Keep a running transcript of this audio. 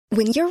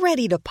When you're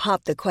ready to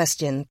pop the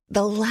question,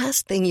 the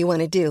last thing you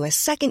want to do is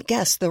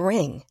second-guess the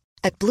ring.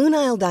 At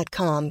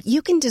BlueNile.com,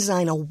 you can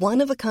design a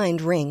one-of-a-kind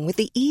ring with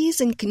the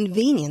ease and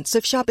convenience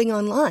of shopping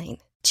online.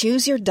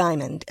 Choose your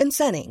diamond and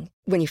setting.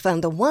 When you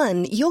find the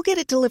one, you'll get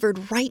it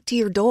delivered right to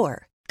your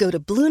door. Go to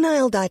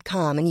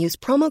BlueNile.com and use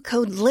promo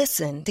code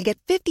LISTEN to get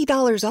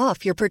 $50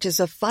 off your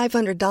purchase of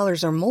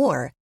 $500 or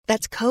more.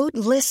 That's code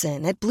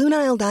LISTEN at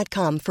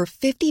BlueNile.com for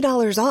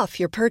 $50 off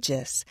your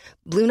purchase.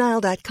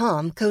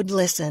 BlueNile.com, code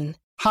LISTEN.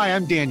 Hi,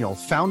 I'm Daniel,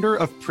 founder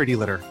of Pretty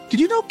Litter.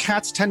 Did you know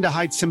cats tend to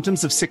hide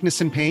symptoms of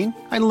sickness and pain?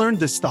 I learned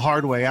this the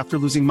hard way after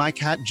losing my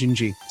cat,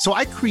 Gingy. So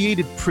I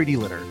created Pretty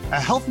Litter, a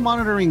health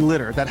monitoring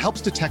litter that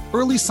helps detect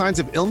early signs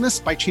of illness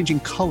by changing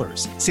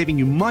colors, saving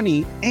you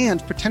money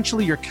and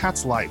potentially your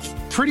cat's life.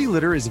 Pretty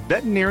Litter is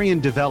veterinarian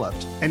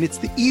developed, and it's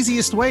the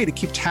easiest way to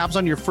keep tabs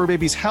on your fur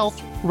baby's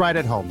health right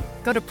at home.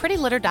 Go to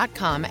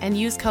prettylitter.com and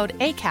use code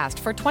ACAST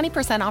for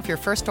 20% off your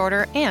first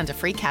order and a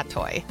free cat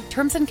toy.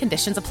 Terms and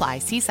conditions apply.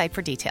 See site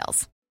for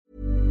details.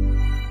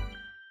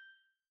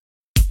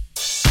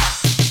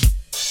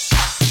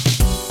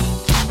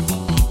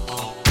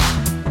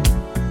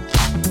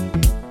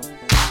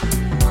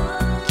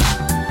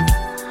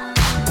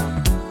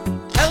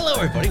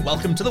 Everybody,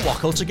 welcome to the What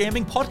Culture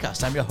Gaming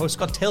Podcast. I'm your host,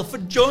 Scott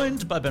Tailford,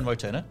 joined by Ben Roy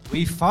Turner.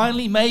 We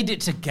finally made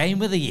it to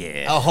Game of the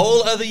Year. A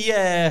whole other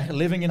year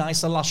living in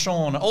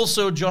isolation.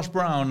 Also, Josh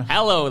Brown.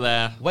 Hello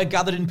there. We're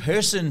gathered in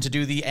person to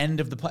do the end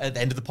of the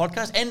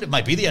podcast. It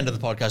might be the end of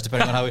the podcast,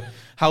 depending on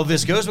how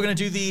this goes. We're going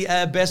to do the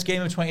best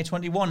game of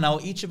 2021. Now,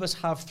 each of us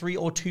have 3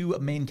 or 2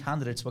 main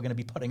candidates we're going to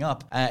be putting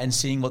up and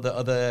seeing what the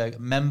other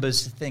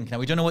members think. Now,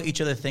 we don't know what each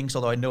other thinks,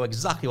 although I know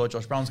exactly what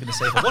Josh Brown's going to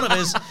say for one of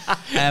his.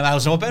 I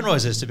also know what Ben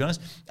Roy's is, to be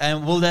honest.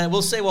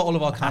 We'll say what all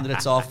of our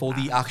candidates are for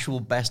the actual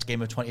best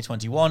game of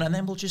 2021, and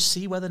then we'll just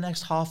see where the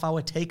next half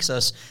hour takes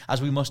us, as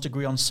we must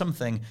agree on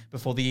something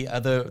before the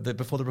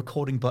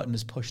recording button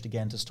is pushed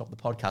again to stop the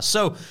podcast.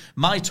 So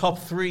my top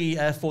 3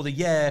 for the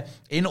year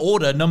in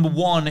order: number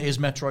 1 is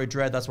Metroid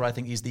Dread. That's what I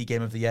think is the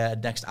game of the year.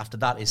 Next after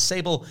that is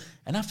Sable,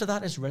 and after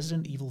that is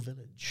Resident Evil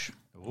Village.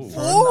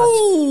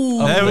 Ooh.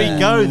 There we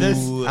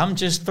go. I'm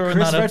just throwing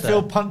Chris that up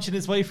Redfield there. punching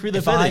his way through the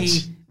If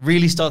village. I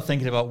really start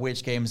thinking about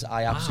which games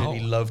I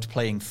absolutely loved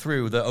playing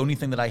through, the only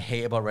thing that I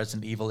hate about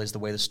Resident Evil is the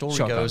way the story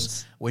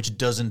goes, which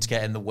doesn't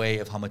get in the way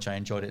of how much I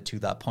enjoyed it to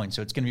that point.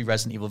 So it's going to be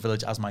Resident Evil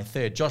Village as my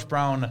third. Josh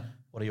Brown,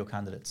 what are your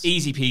candidates?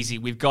 Easy peasy.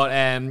 We've got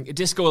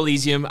Disco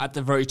Elysium at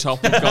the very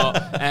top. We've got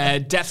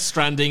Death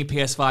Stranding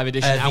PS5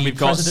 edition, and we've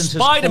got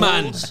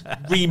Spider-Man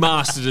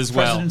remastered as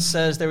well. The president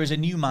says there is a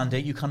new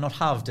mandate. You cannot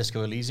have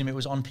Disco Elysium. It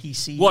was on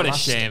PC. What a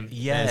shame.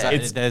 Yeah.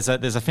 There's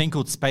a thing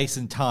called Space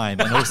and Time,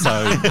 and also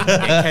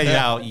it came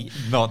out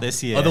not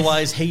this year.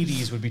 Otherwise,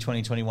 Hades would be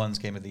 2021's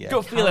game of the year.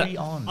 Go feel Carry it.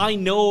 on. I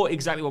know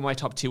exactly what my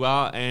top 2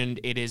 are, and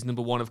it is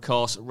number 1, of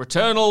course,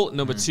 Returnal.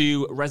 Number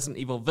 2, Resident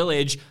Evil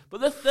Village.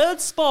 But the third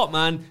spot,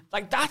 man,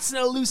 that's an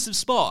elusive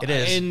spot. It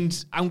is.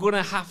 And I'm going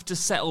to have to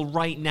settle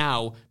right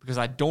now because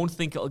I don't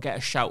think it'll get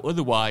a shout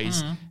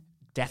otherwise.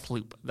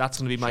 Deathloop. That's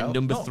going to be my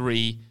number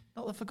 3.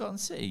 Not the Forgotten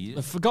City.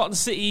 The Forgotten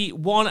City,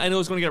 1, I know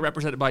it's going to get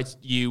represented by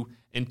you,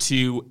 and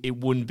 2, it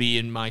wouldn't be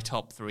in my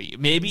top 3.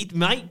 Maybe it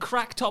might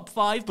crack top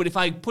 5, but if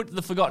I put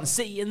the Forgotten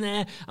City in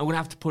there, I'm going to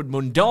have to put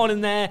Mundawn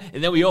in there,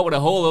 and then we open a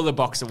whole other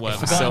box of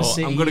worms.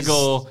 So I'm going to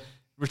go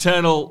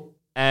Returnal,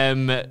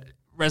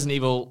 Resident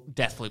Evil,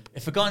 Deathloop.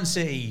 If Forgotten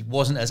City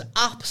wasn't as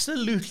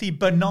absolutely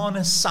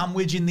banana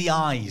sandwich in the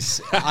eyes,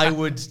 I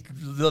would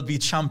be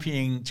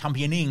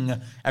championing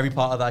every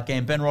part of that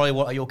game. Ben Roy,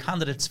 what are your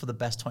candidates for the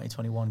best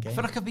 2021 game? I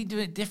feel like I've been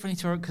doing it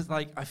differently because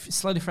I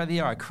slowly throughout the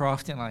year I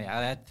crafted and I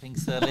add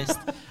things to the list,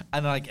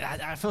 and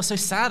I feel so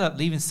sad at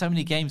leaving so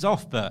many games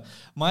off. But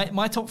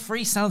my top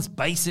 3 sounds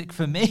basic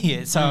for me.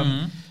 It's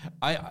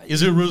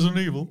Is it Resident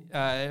Evil?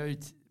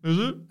 Is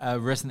it?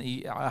 Resident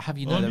Evil. Have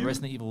you know that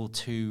Resident Evil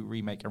 2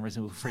 remake and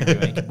Resident Evil 3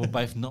 remake were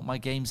both not my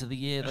games of the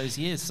year those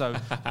years, so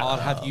I'll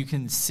have you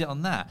can sit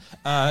on that.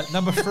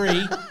 Number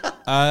 3,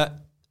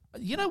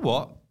 you know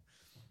what?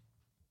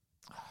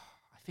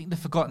 I think the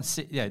Forgotten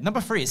City. Yeah,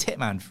 number 3 is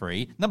Hitman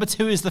 3. Number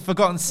 2 is the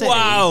Forgotten City.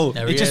 Wow,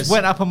 it just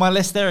went up on my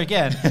list there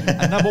again.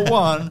 And number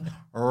 1.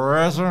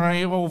 Resident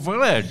Evil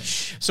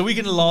Village. So we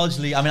can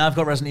largely, I've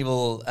got Resident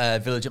Evil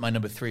Village at my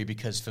number 3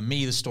 because for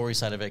me, the story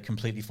side of it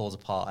completely falls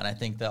apart. And I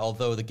think that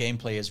although the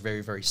gameplay is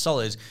very, very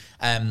solid,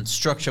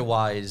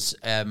 structure-wise,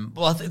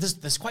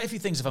 there's quite a few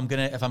things if I'm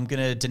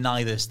gonna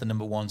deny this the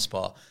number 1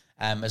 spot.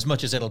 As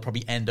much as it'll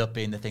probably end up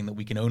being the thing that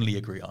we can only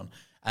agree on.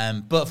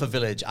 But for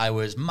Village, I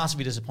was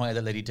massively disappointed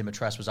that Lady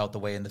Dimitrescu was out the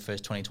way in the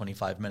first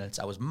 20-25 minutes.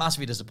 I was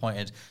massively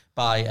disappointed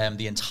by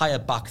the entire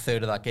back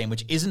third of that game,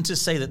 which isn't to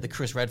say that the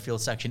Chris Redfield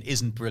section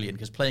isn't brilliant,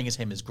 because playing as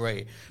him is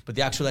great, but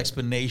the actual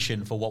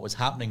explanation for what was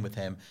happening with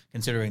him,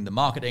 considering the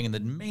marketing and the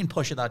main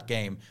push of that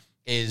game,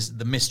 is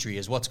the mystery,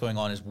 is what's going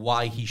on, is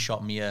why he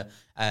shot Mia,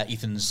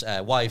 Ethan's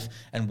wife,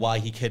 and why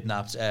he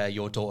kidnapped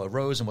your daughter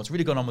Rose, and what's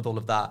really going on with all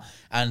of that.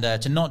 And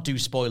to not do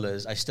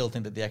spoilers, I still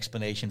think that the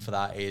explanation for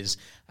that is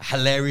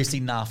hilariously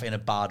naff in a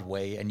bad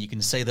way. And you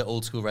can say that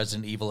old school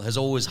Resident Evil has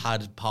always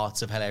had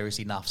parts of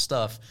hilariously naff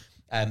stuff.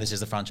 This is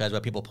the franchise where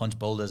people punch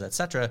boulders,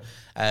 etc.,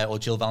 or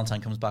Jill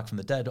Valentine comes back from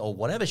the dead, or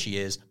whatever she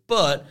is.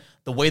 But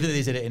the way that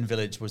they did it in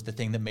Village was the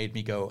thing that made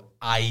me go,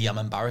 I am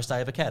embarrassed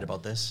I ever cared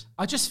about this.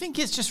 I just think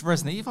it's just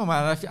Resident Evil,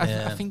 man.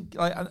 I think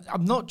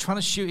I'm not trying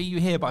to shoot at you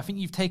here, but I think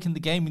you've taken the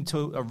game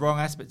into a wrong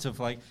aspect of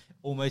like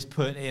almost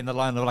putting it in the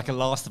line of like a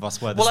Last of Us,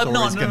 where the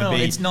story is going to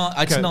be it's not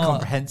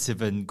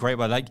comprehensive and great.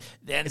 But like,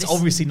 it's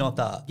obviously not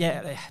that.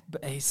 Yeah,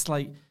 but it's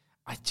like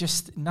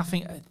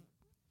nothing.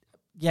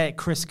 Yeah,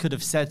 Chris could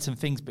have said some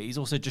things, but he's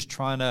also just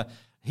trying to.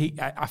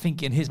 I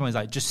think in his mind, he's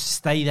like, just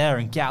stay there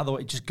and get out of the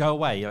way. Just go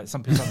away. Like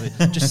some people,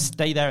 just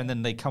stay there, and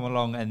then they come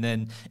along, and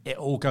then it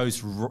all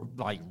goes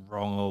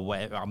wrong or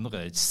whatever. I'm not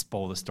going to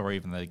spoil the story,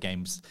 even though the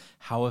game's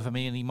however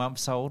many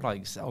months old,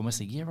 like almost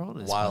a year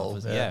old.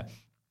 Wild, yeah.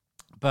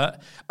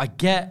 But I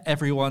get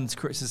everyone's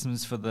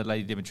criticisms for the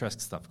Lady Dimitrescu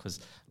stuff, because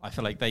I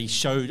feel like they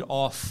showed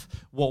off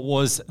what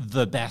was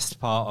the best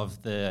part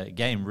of the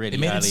game really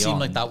early on. It made it seem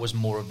like that was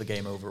more of the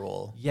game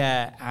overall.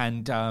 Yeah,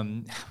 and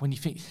when you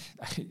think...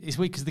 It's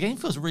weird, because the game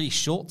feels really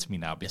short to me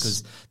now,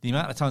 because the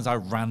amount of times I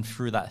ran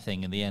through that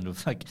thing in the end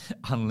with like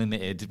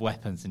unlimited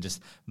weapons and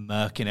just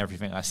murking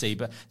everything I see.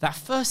 But that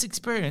first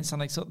experience, and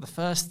like sort of the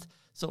first...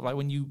 Sort of like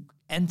when you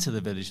enter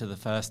the village for the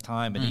first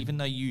time, and even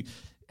though you...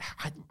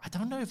 I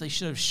don't know if they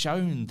should have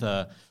shown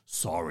the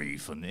sorry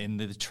from in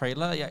the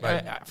trailer. Yeah,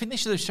 right. I think they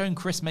should have shown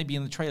Chris maybe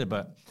in the trailer,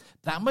 but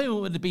that moment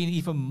would have been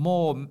even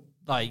more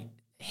like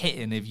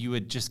hitting if you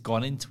had just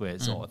gone into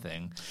it, sort of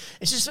thing.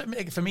 It's just,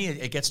 for me,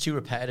 it gets too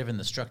repetitive in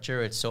the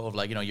structure. It's sort of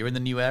like, you're in the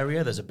new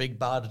area, there's a big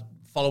bad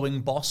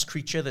following boss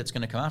creature that's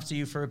going to come after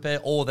you for a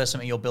bit, or there's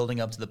something you're building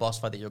up to the boss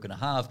fight that you're going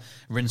to have,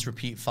 rinse,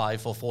 repeat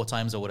 5 or 4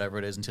 times or whatever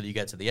it is until you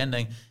get to the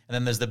ending. And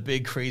then there's the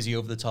big, crazy,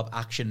 over-the-top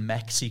action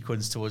mech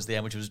sequence towards the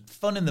end, which was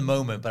fun in the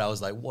moment, but I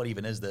was like, what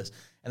even is this?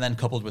 And then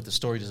coupled with the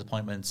story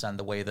disappointments and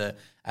the way that,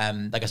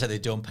 like I said, they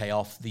don't pay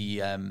off the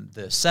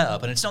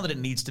setup. And it's not that it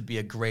needs to be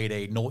a grade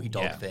A Naughty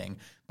Dog thing,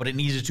 but it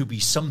needed to be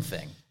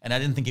something. And I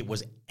didn't think it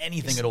was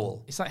anything at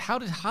all. It's like, how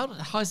did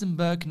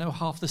Heisenberg know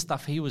half the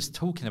stuff he was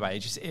talking about?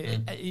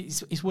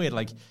 It's weird.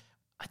 Like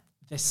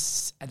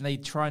this, and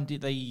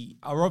they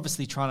are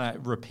obviously trying to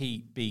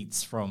repeat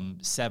beats from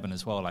 7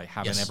 as well, like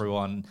having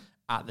everyone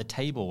at the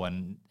table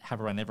and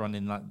having everyone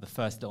in like the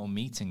first little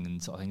meeting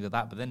and sort of things like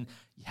that. But then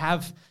you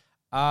have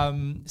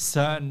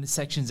certain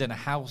sections in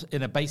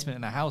a basement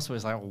in a house where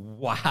it's like,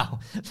 wow,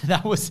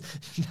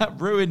 that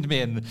ruined me.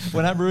 And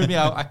when that ruined me,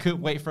 I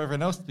couldn't wait for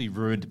everyone else to be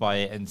ruined by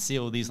it and see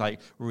all these like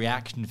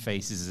reaction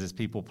faces as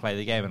people play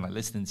the game and like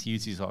listening to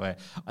YouTube. So like,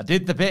 I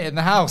did the bit in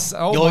the house.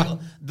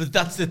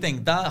 That's the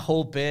thing. That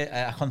whole bit,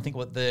 I can't think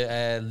what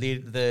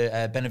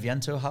the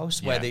Beneviento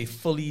house where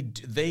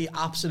they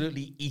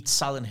absolutely eat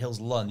Silent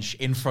Hill's lunch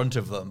in front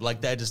of them.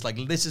 Like they're just like,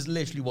 this is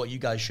literally what you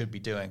guys should be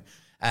doing.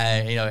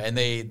 And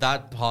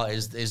that part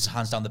is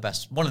hands down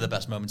one of the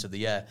best moments of the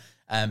year.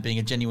 Being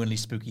a genuinely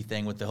spooky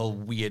thing with the whole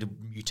weird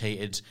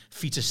mutated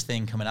fetus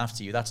thing coming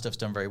after you. That stuff's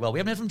done very well. We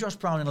haven't heard from Josh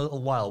Brown in a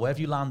little while. Where have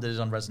you landed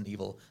on Resident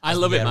Evil? I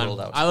love it, man.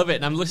 I love it.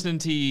 And I'm listening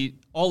to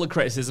all the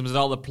criticisms and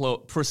all the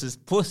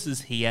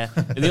pluses here.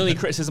 And the only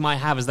criticism I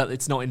have is that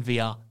it's not in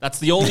VR. That's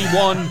the only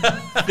one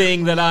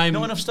thing that I'm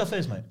not enough stuff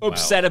is, mate.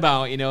 Upset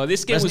about.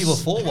 This game Resident Evil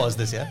 4 was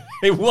this year.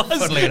 It was.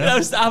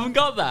 I haven't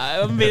got that.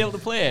 I haven't been able to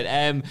play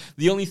it.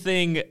 The only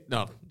thing...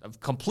 No. I've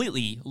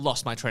completely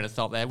lost my train of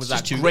thought there. Was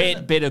that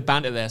great bit of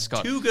banter there,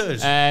 Scott? Too good.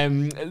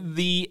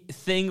 The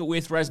thing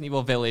with Resident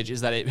Evil Village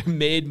is that it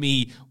made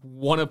me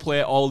want to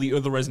play all the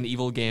other Resident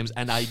Evil games,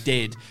 and I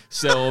did.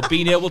 So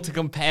being able to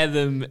compare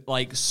them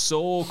like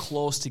so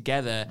close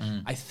together,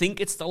 I think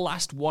it's the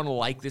last one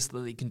like this that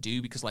they can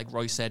do because, like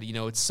Roy said,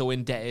 it's so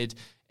indebted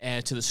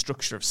to the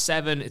structure of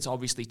 7. It's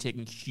obviously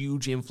taking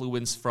huge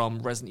influence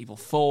from Resident Evil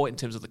 4 in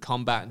terms of the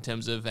combat, in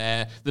terms of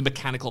the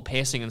mechanical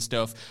pacing and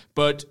stuff.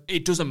 But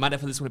it doesn't matter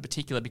for this one in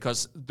particular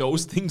because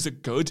those things are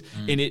good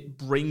and it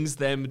brings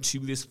them to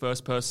this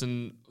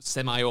first-person,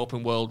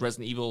 semi-open world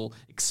Resident Evil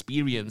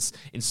experience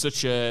in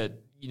such a,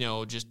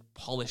 just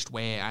polished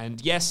way. And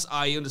yes,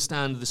 I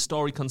understand the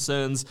story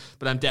concerns,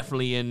 but I'm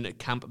definitely in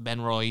Camp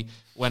Benroy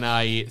when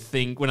I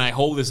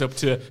hold this up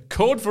to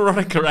Code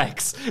Veronica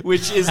X,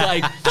 which is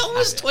like... That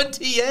was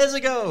 20 years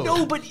ago!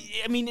 No, but,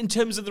 I mean, in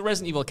terms of the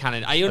Resident Evil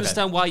canon, I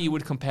understand why you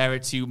would compare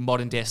it to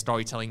modern-day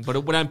storytelling,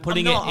 but when I'm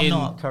putting I'm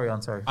not. Carry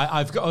on, sorry.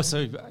 I've got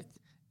also...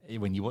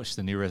 when you watch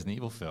the new Resident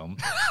Evil film,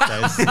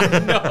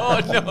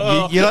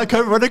 No. you like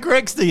Code Veronica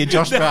X, do you,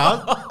 Josh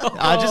Brown?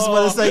 I just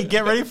want to say,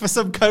 get ready for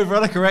some Code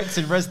Veronica X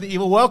in Resident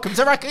Evil. Welcome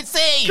to Raccoon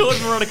City! Code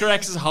Veronica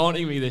X is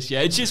haunting me this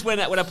year. It's just when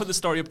I put the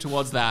story up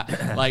towards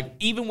that, like,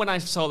 even when I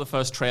saw the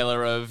first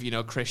trailer of,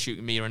 Chris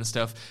shooting Mia and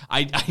stuff,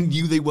 I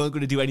knew they weren't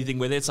going to do anything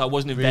with it, so I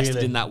wasn't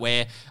invested in that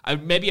way.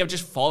 Maybe I've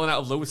just fallen out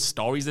of love with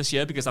stories this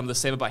year because I'm the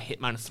same about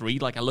Hitman 3.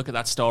 Like, I look at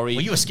that story.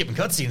 Well, you were skipping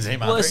cutscenes in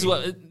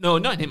Hitman 3. No,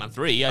 not in Hitman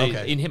 3.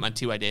 Okay. In Hitman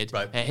 2 I did.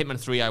 Right. Hitman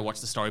 3 I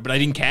watched the story, but I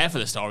didn't care for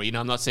the story.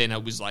 I'm not saying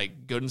it was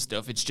like good and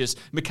stuff. It's just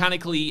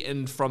mechanically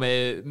and from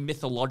a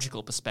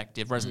mythological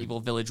perspective, Resident Evil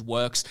Village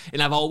works.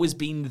 And I've always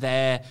been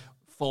there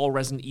for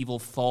Resident Evil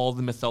for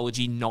the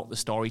mythology, not the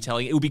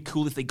storytelling. It would be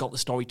cool if they got the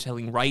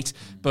storytelling right,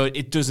 but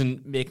it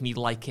doesn't make me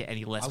like it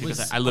any less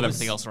because I love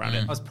everything else around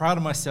it. I was proud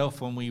of myself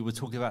when we were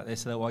talking about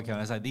this a little while ago. I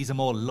was like, these are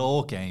more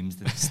lore games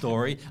than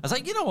story. I was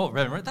like, you know what,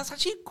 Reverend, that's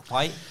actually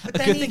quite a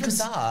good thing.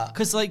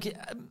 Because like...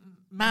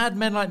 Mad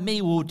men like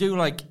me will do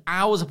like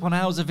hours upon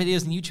hours of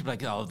videos on YouTube,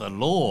 like, the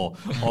lore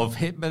of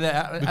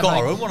Hitman. We've got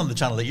our own one on the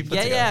channel that you put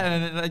together.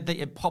 Yeah, and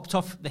it popped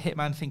off, the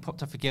Hitman thing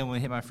popped off again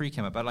when Hitman 3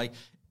 came out. But like,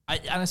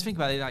 I was thinking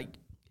about it, like,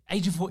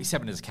 Agent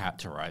 47 is a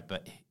character, right?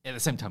 But at the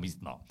same time, he's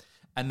not.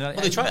 And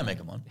they try to make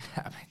him one.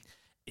 I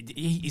mean,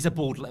 he's a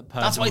bald person.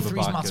 That's why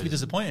 3's massively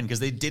disappointing, because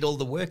they did all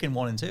the work in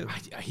 1 and 2.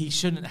 He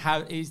shouldn't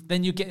have.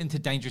 Then you get into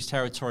dangerous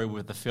territory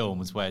with the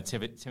films where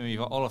Timothy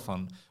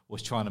Olyphant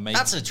was trying to make.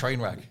 That's a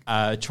train wreck.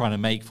 Trying to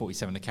make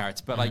 47 the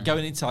character, but like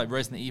going into like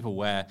Resident Evil,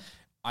 where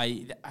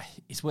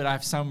it's where I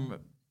have some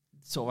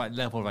sort of like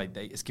level like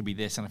it's gonna be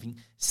this, and I think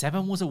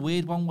 7 was a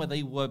weird one where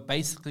they were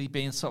basically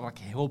being sort of like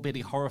a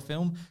hillbilly horror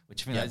film,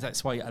 which I think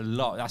that's why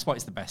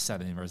it's the best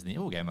selling Resident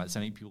Evil game. Like so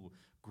many people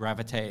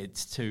gravitated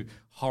to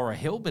horror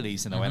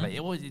hillbillies in a way.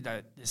 Like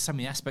there's so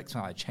many aspects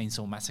like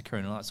Chainsaw Massacre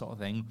and all that sort of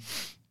thing.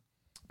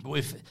 But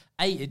with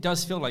 8, it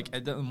does feel like,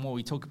 the more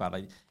we talk about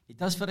it, it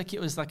does feel like it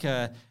was like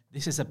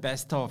this is a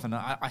best of, and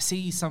I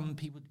see some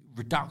people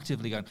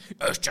reductively going,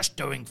 it's just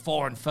doing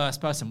 4 in first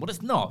person. Well,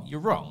 it's not. You're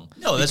wrong.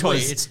 No, that's why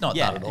it's not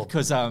that at all.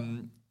 Because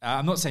I'm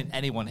not saying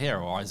anyone here,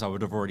 or I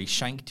would have already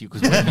shanked you,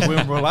 because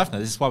we're in real life now.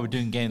 This is why we're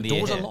doing Game of the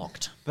Year. Doors are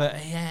locked.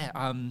 But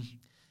yeah,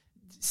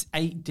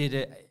 8 did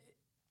it.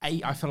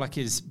 8, I feel like,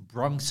 is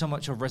brung so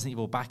much of Resident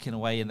Evil back in a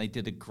way, and they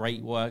did a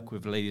great work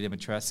with Lady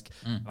Dimitrescu.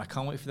 And I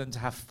can't wait for them to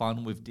have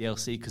fun with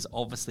DLC, because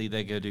obviously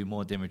they're going to do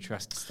more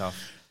Dimitrescu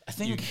stuff. I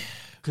think...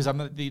 Because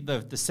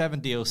the 7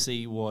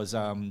 DLC was...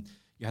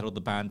 you had all the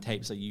band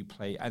tapes that you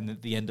play, and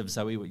at the end of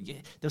Zoe,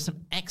 there was some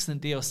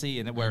excellent DLC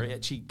in it where it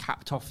actually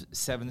capped off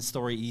 7's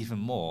story even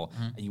more,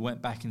 and you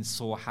went back and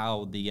saw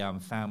how the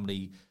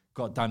family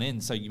got done in.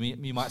 So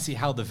you might see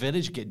how the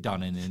village get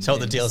done in. So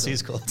the DLC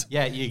is called.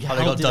 Yeah, how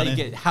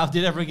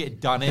did everyone get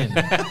done in?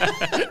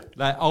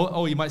 Like,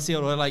 you might see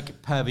all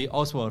like pervy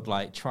Oswald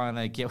like trying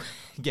to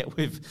get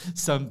with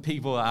some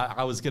people.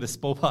 I was going to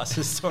spoil past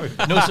the story.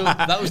 No, so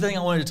that was the thing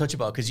I wanted to touch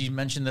about, because you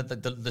mentioned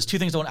that there's 2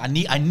 things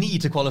I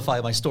need to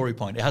qualify my story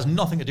point. It has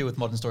nothing to do with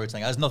modern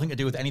storytelling. It has nothing to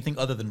do with anything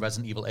other than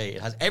Resident Evil 8.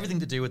 It has everything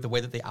to do with the way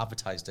that they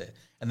advertised it,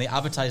 and they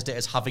advertised it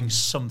as having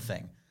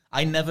something.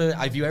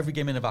 I view every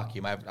game in a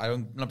vacuum. I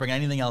don't bring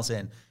anything else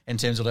in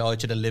terms of it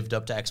should have lived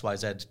up to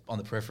XYZ on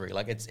the periphery.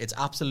 Like it's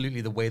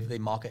absolutely the way that they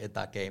marketed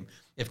that game.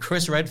 If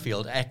Chris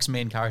Redfield,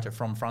 ex-main character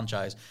from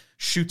franchise,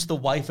 shoots the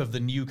wife of the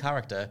new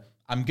character,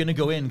 I'm gonna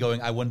go in going,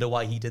 I wonder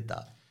why he did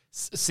that.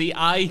 See,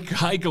 I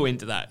go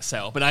into that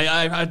setup, but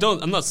I'm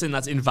not saying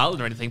that's invalid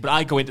or anything, but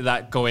I go into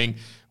that going,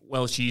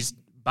 well, she's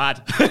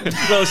bad.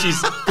 Well,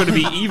 she's going to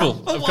be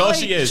evil. Of course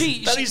she is.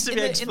 That needs to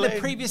be explained. In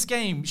the previous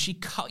game, she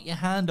cut your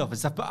hand off and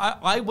stuff. But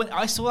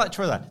I saw that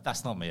trailer.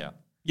 That's not Mia.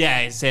 Yeah,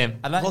 it's him.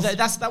 And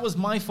that was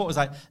my thought. Was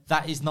like,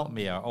 that is not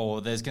Mia,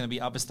 or there's going to be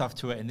other stuff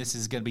to it, and this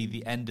is going to be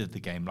the end of the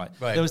game. Like,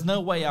 there was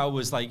no way I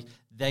was like,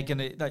 they're going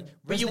to like.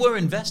 But you were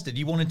invested.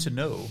 You wanted to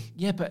know.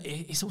 Yeah, but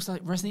it's also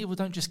like Resident Evil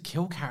don't just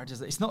kill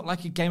characters. It's not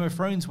like a Game of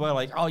Thrones where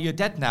like, oh, you're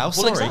dead now. Well,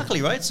 sorry.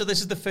 exactly, right? So this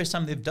is the first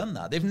time they've done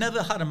that. They've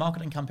never had a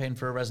marketing campaign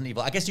for a Resident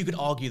Evil. I guess you could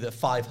argue that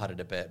 5 had it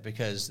a bit,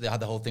 because they had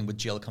the whole thing with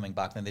Jill coming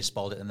back, then they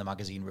spoiled it in the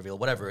magazine reveal,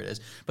 whatever it is.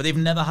 But they've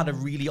never had a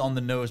really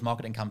on-the-nose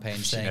marketing campaign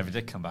saying... She never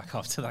did come back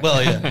after that.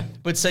 Well, yeah.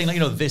 But saying, like,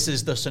 this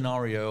is the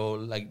scenario,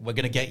 like, we're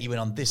going to get you in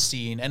on this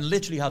scene, and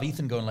literally have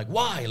Ethan going, like,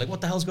 why? Like, what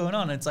the hell's going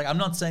on? And it's like, I'm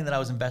not saying that I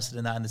was invested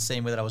in that in the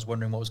same way that I was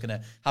wondering what was going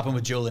to happen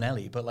with Joel and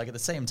Ellie, but, like, at the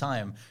same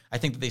time, I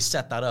think that they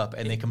set that up,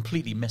 and they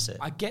completely miss it.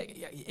 I get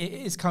it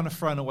is kind of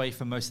thrown away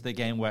for most of the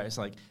game, where it's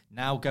like,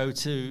 now go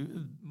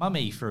to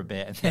Mummy for a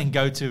bit, and then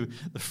go to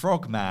the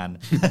Frog Man,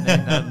 and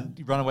then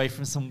run away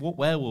from some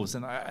werewolves.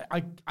 And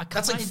I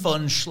that's like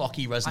fun,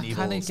 schlocky Resident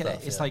Evil get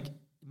stuff. It. It's like,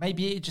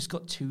 maybe it just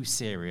got too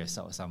serious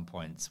at some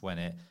points when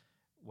it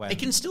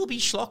can still be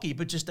schlocky,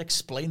 but just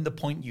explain the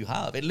point you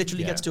have. It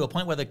literally gets to a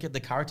point where the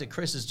character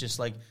Chris is just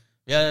like,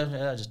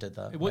 yeah, I just did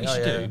that. What you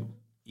should do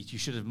you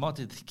should have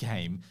modded the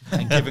game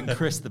and given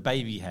Chris the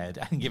baby head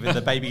and given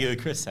the baby the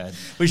Chris head.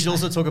 We should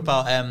also talk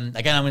about,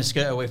 again, I'm going to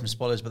skirt away from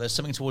spoilers, but there's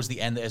something towards the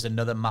end that is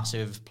another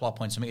massive plot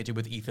point, something to do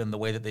with Ethan, the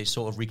way that they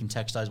sort of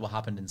recontextualize what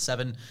happened in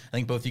 7. I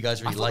think both of you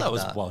guys really liked that.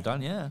 That was well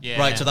done, yeah.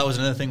 Right, so that was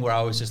another thing where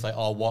I was just like,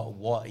 oh,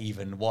 what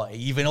even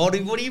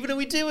are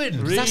we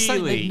doing? Really? That's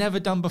something they've never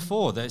done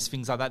before. There's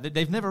things like that.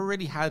 They've never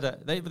really had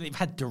they've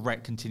had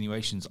direct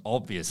continuations,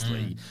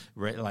 obviously,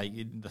 like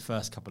in the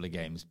first couple of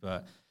games,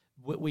 but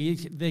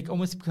they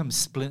almost become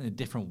split into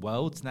different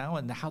worlds now,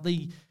 and how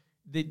they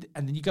and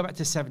then you go back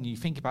to 7 and you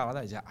think about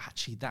that,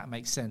 actually that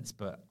makes sense,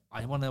 but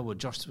I want to know what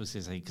Josh was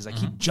going to say because I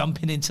keep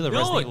jumping into the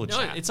Resident Evil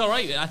chat. It's all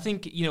right. I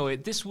think,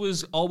 this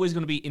was always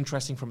going to be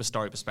interesting from a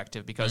story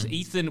perspective because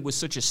Ethan was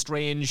such a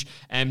strange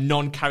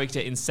non-character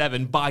in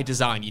 7 by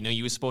design.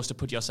 You were supposed to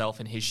put yourself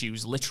in his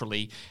shoes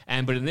literally.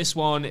 But in this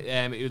one,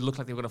 it looked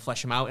like they were going to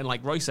flesh him out. And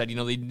like Roy said,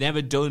 they'd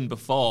never done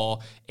before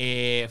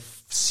a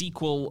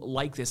sequel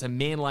like this, a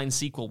mainline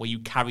sequel where you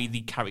carry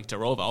the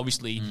character over.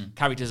 Obviously,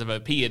 characters have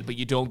appeared, but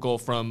you don't go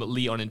from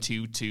Leon in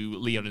 2 to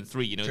Leon in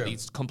 3.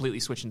 It's completely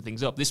switching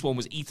things up. This one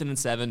was Ethan in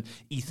 7,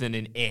 Ethan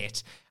in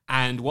 8.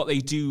 And what they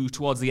do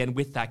towards the end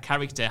with that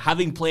character,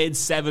 having played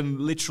 7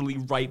 literally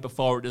right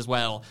before it as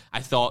well, I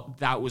thought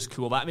that was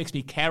cool. That makes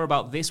me care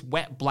about this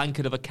wet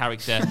blanket of a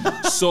character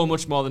so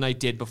much more than I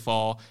did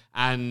before.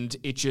 And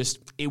it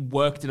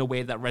worked in a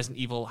way that Resident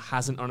Evil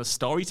hasn't on a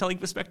storytelling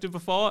perspective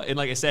before. And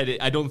like I said,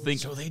 I don't think...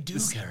 So they do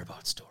care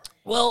about story.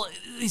 Well,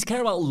 they care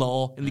about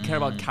lore and they care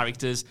about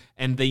characters,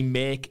 and they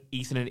make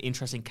Ethan an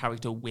interesting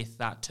character with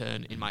that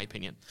turn, in my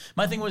opinion.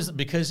 My thing was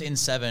because in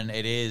 7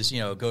 it is,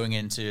 going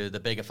into the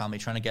bigger family,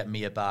 trying to get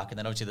Mia back, and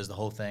then obviously there's the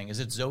whole thing. Is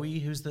it Zoe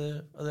who's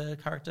the other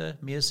character,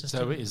 Mia's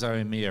sister?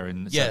 Zoe and Mia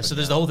in 7. Yeah, so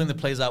there's the whole thing that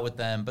plays out with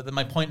them. But then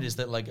my point is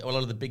that like a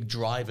lot of the big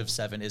drive of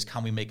 7 is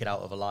can we make it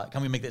out of alive?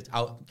 Can we make it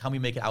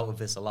out of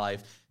this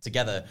alive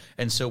together?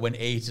 And so when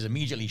 8 is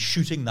immediately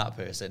shooting that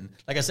person,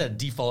 like I said,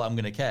 default I'm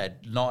going to care,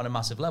 not on a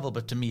massive level,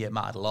 but to me it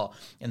mattered a lot.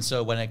 And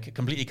so when it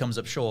completely comes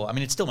up short, I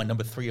mean, it's still my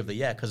number 3 of the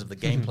year because of the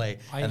gameplay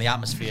and the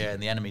atmosphere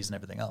and the enemies and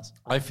everything else.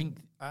 I think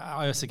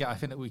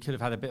that we could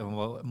have had a bit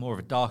of more of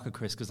a darker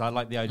Chris, because I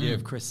like the idea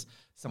of Chris,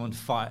 someone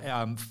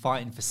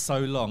fighting for so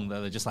long that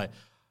they're just like,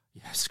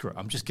 yeah, screw it,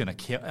 I'm just gonna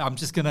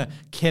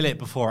kill it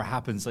before it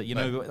happens. Like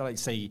like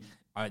say.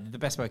 The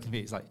best way I can be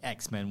is like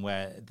X-Men,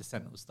 where the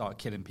Sentinels start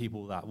killing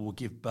people that will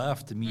give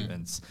birth to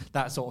mutants.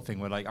 That sort of thing.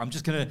 Where like I'm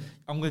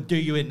gonna do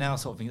you in now,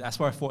 sort of thing. That's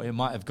where I thought it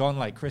might have gone.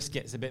 Like Chris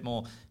gets a bit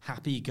more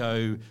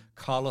happy-go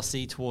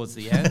Carlos-y towards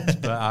the end,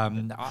 but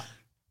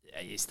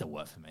it still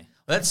worked for me.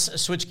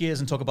 Let's switch gears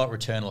and talk about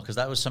Returnal, because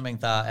that was something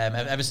that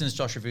ever since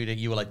Josh reviewed it,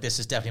 you were like, this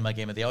is definitely my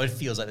game of the year. It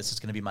feels like this is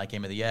going to be my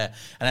game of the year.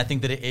 And I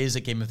think that it is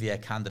a game of the year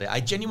candidate. I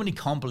genuinely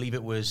can't believe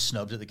it was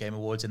snubbed at the Game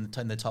Awards in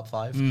the top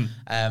 5.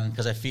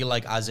 Because I feel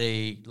like as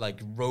a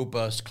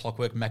robust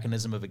clockwork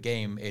mechanism of a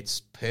game, it's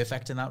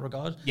perfect in that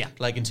regard. Yeah.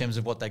 Like in terms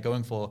of what they're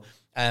going for.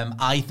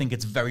 I think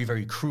it's very,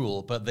 very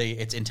cruel, but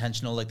it's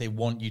intentional. Like they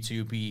want you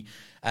to be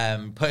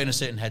put in a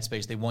certain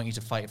headspace. They want you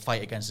to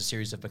fight against a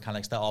series of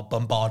mechanics that are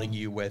bombarding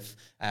you with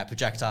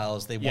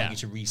projectiles. They want you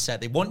to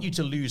reset. They want you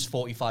to lose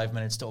 45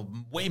 minutes to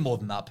way more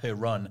than that per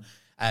run.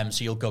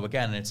 So you'll go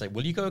again, and it's like,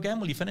 will you go again?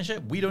 Will you finish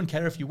it? We don't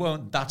care if you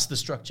won't. That's the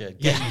structure.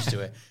 Get used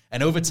to it.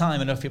 And over time,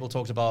 enough people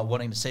talked about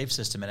wanting the save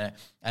system in it,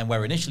 and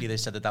where initially they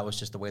said that was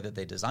just the way that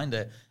they designed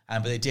it,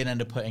 but they did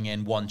end up putting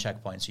in one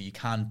checkpoint, so you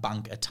can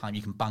bank a time,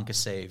 you can bank a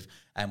save,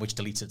 which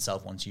deletes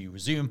itself once you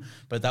resume.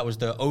 But that was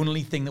the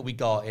only thing that we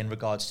got in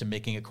regards to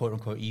making it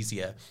quote-unquote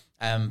easier.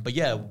 But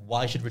yeah,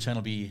 why should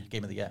Returnal be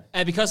Game of the Year?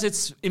 Because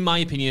it's, in my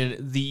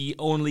opinion, the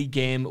only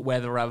game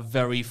where there are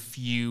very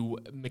few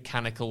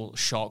mechanical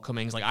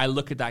shortcomings. Like, I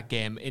look at that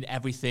game and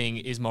everything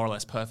is more or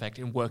less perfect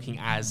and working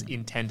as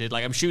intended.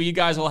 Like, I'm sure you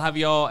guys will have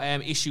your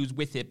issues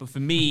with it, but for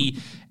me,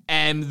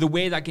 the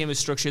way that game is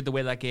structured, the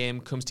way that game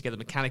comes together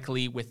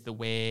mechanically with the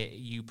way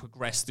you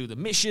progress through the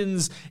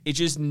missions, it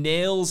just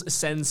nails a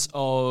sense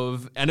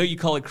of, I know you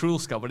call it cruel,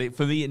 Scott, but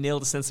for me, it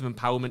nailed a sense of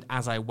empowerment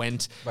as I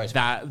went. Right.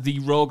 That the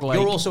roguelike...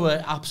 You're also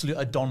an absolute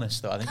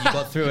Adonis, though. I think you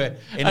got through it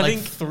in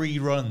 3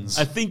 runs.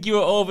 I think you were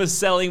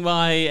overselling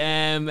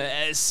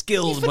my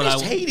skills. You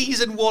finished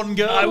Hades in one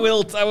go. I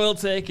will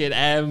take it.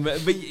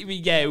 But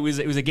yeah, it was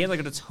a game that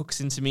got its hooks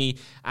into me,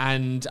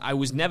 and I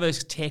was never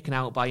taken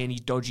out by any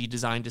dodgy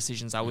design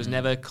decisions. I was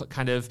never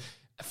kind of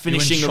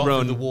finishing a run. Shot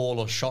through the wall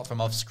or shot from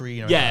off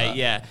screen.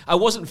 Yeah. I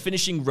wasn't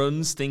finishing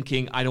runs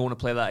thinking, I don't want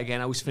to play that again.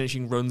 I was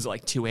finishing runs at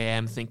like 2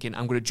 a.m. thinking,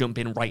 I'm going to jump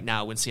in right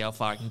now and see how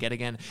far I can get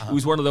again. It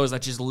was one of those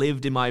that just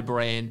lived in my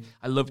brain.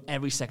 I loved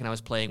every second I was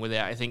playing with it.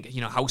 I think,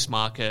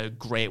 Housemarque are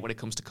great when it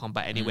comes to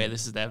combat anyway.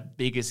 This is their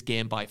biggest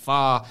game by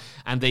far.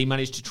 And they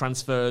managed to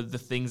transfer the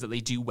things that they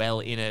do well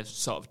in a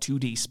sort of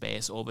 2D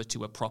space over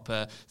to a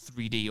proper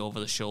 3D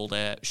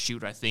over-the-shoulder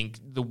shooter. I think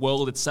the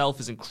world itself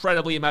is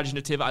incredibly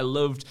imaginative. I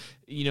loved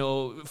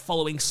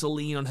following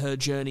Celine on her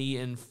journey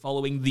and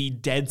following the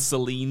dead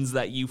Celines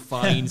that you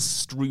find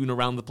strewn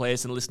around the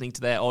place and listening to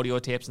their audio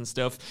tapes and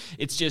stuff.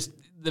 It's just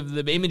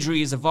The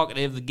imagery is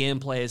evocative, the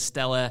gameplay is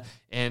stellar,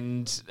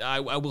 and I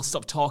will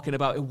stop talking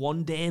about it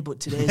one day, but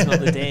today's not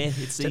the day, it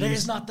seems.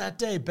 Today's not that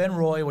day. Ben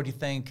Roy, what do you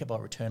think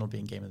about Returnal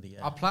being Game of the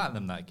Year? I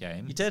platinumed that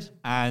game. You did?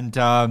 And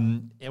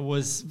it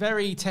was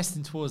very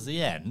testing towards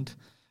the end,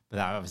 but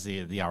that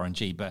obviously the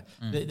RNG. But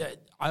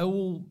I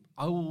will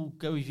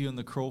go with you on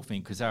the crawl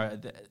thing, because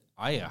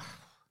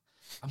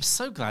I'm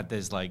so glad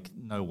there's like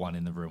no one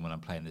in the room when I'm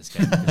playing this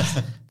game.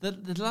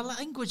 the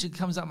language that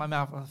comes out of my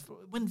mouth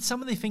when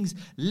some of the things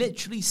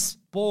literally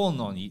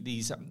spawn on you.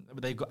 These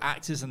they've got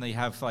actors and they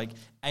have like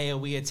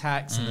AOE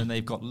attacks, and then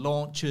they've got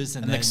launchers,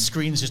 and then the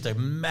screen's just a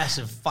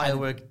massive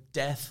firework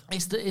death.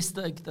 It's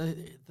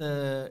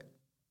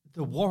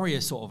the warrior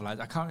sort of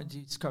like, I can't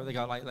describe. They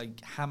got like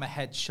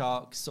hammerhead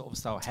shark sort of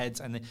style heads,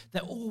 and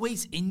they're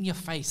always in your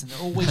face, and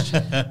they're always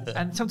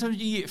and sometimes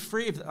you get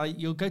free of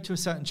you'll go to a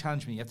certain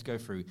challenge room you have to go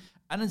through,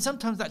 and then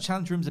sometimes that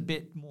challenge room's a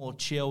bit more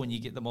chill and you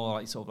get the more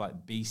like sort of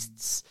like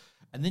beasts,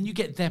 and then you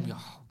get them, you go,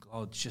 oh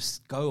god,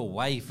 just go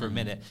away for a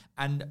minute.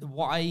 And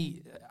what I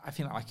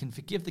feel like I can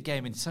forgive the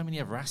game in so many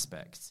other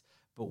aspects,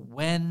 but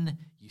when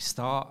you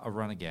start a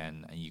run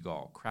again and you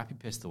got a crappy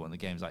pistol and the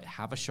game's like,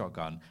 have a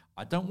shotgun.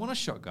 I don't want a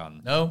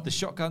shotgun. No. The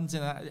shotguns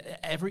in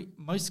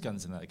most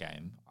guns in that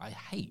game, I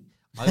hate.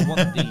 I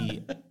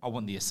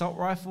want the assault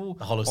rifle,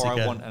 the Holoseeker,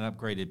 or I want an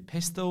upgraded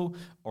pistol,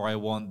 or I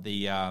want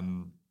the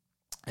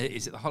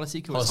is it the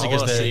Holoseeker?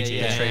 Holoseeker's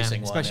the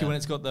tracing one, especially when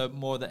it's got the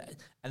more that,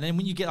 and then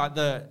when you get like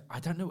I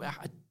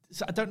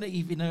don't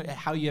even know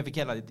how you ever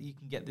get like you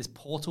can get this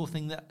portal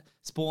thing that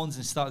spawns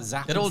and starts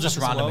zapping. They're all just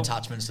random well.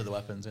 attachments to the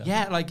weapons.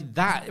 Yeah, like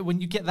that.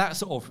 When you get that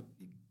sort of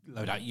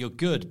loadout, you're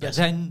good. But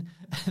then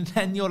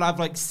you'll have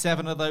like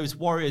 7 of those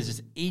warriors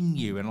just in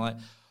you, and like,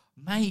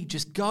 mate,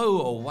 just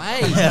go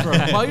away for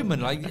a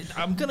moment. Like,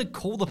 I'm gonna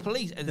call the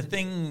police. The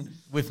thing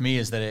with me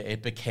is that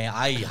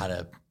I had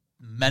a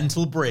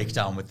mental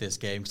breakdown with this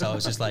game, because I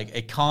was just like,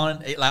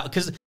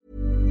 because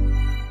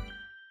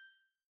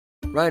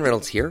Ryan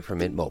Reynolds here from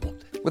Mint Mobile.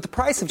 With the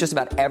price of just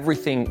about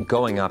everything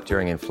going up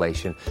during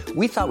inflation,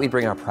 we thought we'd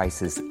bring our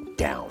prices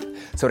down.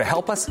 So to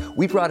help us,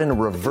 we brought in a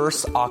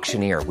reverse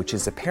auctioneer, which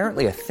is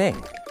apparently a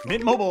thing.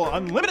 Mint Mobile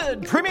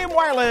Unlimited Premium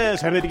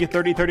Wireless. How to get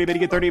 30, 30, bit to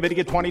get 30, bit to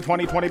get 20,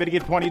 20, 20, bit to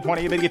get 20,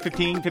 20, bit to get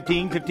 15,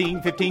 15,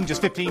 15, 15,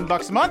 just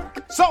 $15 a month?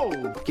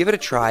 Sold! Give it a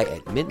try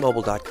at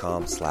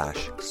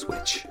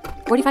mintmobile.com/switch.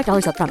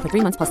 $45 up front for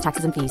 3 months plus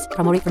taxes and fees.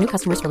 Promo rate for new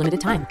customers for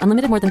limited time.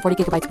 Unlimited more than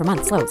 40 gigabytes per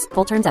month. Slows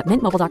full terms at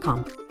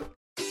mintmobile.com.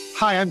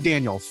 Hi, I'm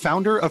Daniel,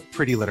 founder of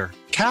Pretty Litter.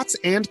 Cats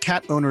and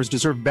cat owners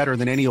deserve better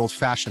than any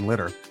old-fashioned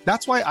litter.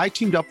 That's why I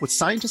teamed up with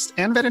scientists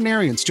and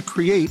veterinarians to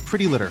create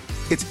Pretty Litter.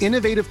 Its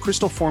innovative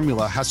crystal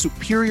formula has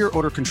superior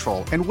odor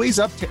control and weighs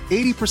up to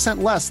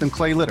 80% less than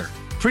clay litter.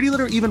 Pretty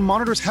Litter even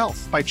monitors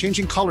health by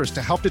changing colors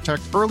to help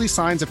detect early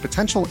signs of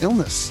potential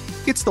illness.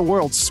 It's the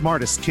world's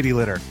smartest kitty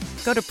litter.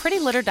 Go to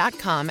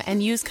prettylitter.com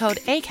and use code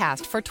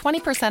ACAST for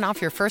 20% off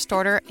your first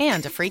order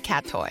and a free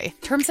cat toy.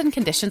 Terms and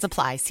conditions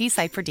apply. See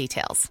site for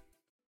details.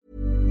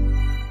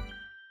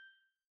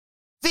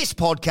 This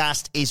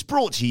podcast is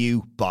brought to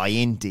you by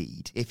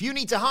Indeed. If you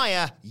need to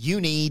hire,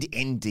 you need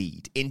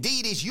Indeed.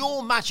 Indeed is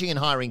your matching and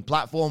hiring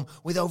platform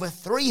with over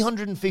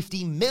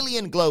 350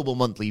 million global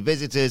monthly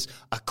visitors,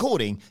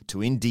 according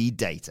to Indeed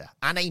data,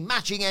 and a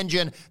matching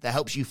engine that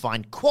helps you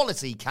find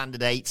quality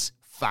candidates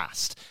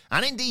fast.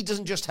 And Indeed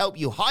doesn't just help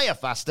you hire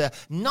faster.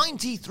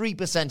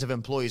 93% of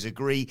employers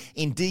agree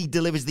Indeed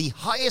delivers the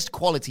highest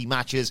quality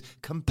matches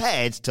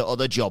compared to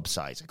other job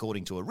sites,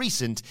 according to a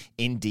recent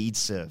Indeed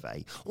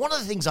survey. One of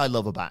the things I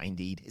love about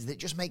Indeed is that it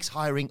just makes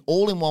hiring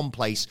all in one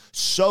place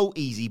so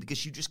easy,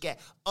 because you just get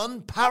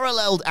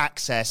unparalleled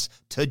access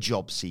to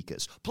job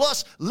seekers.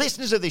 Plus,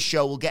 listeners of this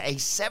show will get a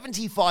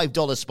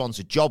 $75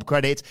 sponsored job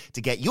credit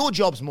to get your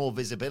jobs more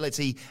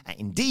visibility at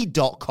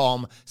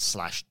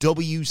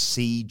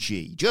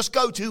Indeed.com/WCG. Just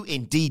go to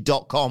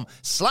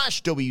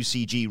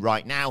Indeed.com/WCG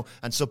right now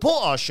and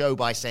support our show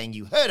by saying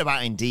you heard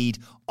about Indeed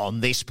on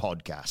this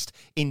podcast.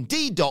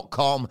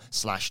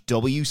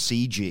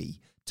 Indeed.com/WCG.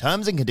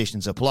 Terms and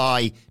conditions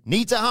apply.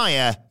 Need to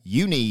hire?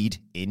 You need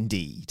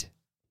Indeed.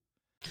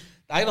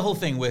 I have a whole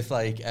thing with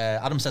like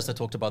Adam Sessler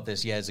talked about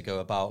this years ago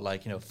about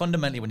like, you know,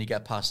 fundamentally when you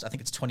get past, I think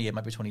it's 28,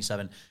 might be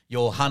 27,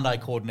 your hand-eye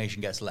coordination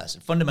gets less.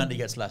 It fundamentally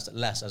gets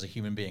less as a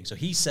human being. So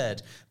he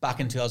said back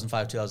in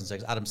 2005,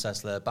 2006, Adam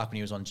Sessler, back when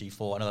he was on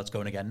G4, I know that's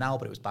going again now,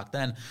 but it was back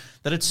then,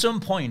 that at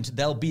some point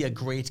there'll be a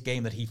great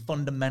game that he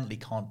fundamentally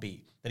can't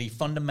beat, that he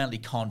fundamentally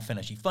can't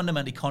finish. He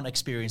fundamentally can't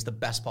experience the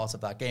best parts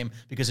of that game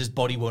because his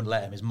body won't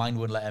let him, his mind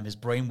won't let him, his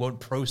brain won't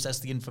process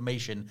the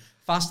information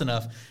fast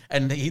enough,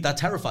 and that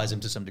terrifies him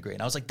to some degree.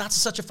 And I was like, that's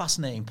such a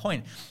fascinating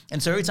point.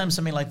 And so every time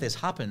something like this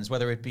happens,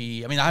 whether it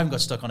be, I mean, I haven't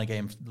got stuck on a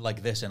game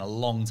like this in a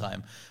long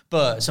time,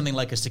 but something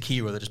like a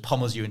Sekiro that just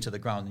pummels you into the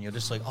ground, and you're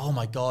just like, oh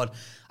my God,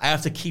 I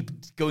have to keep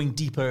going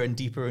deeper and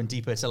deeper and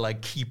deeper to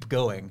like keep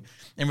going.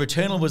 And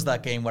Returnal was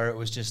that game where it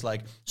was just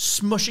like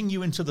smushing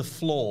you into the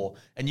floor,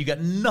 and you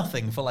get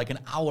nothing for like an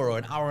hour or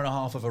an hour and a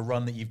half of a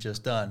run that you've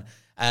just done.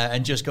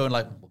 and just going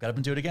like, well, get up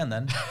and do it again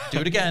then. Do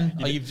it again.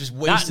 Or you've just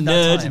wasted that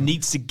that nerd time.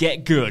 needs to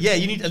get good. Yeah,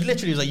 you need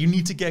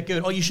to get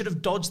good. Or you should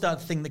have dodged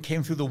that thing that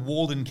came through the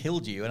wall and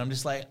killed you. And I'm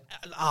just like,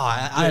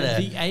 I had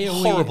a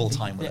horrible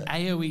time with it. The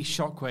AoE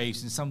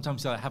shockwaves, and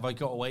sometimes like, have I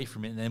got away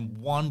from it? And then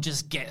one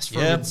just gets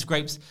through and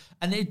scrapes.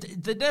 And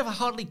they never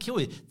hardly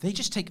kill you. They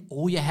just take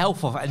all your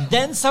health off. And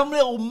then some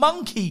little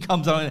monkey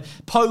comes on and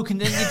poke,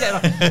 and then you're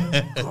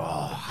dead.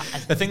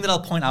 The thing that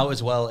I'll point out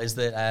as well is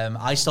that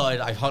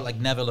I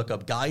never look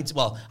up guides.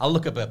 Well, I'll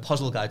look up a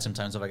puzzle guide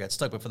sometimes if I get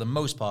stuck, but for the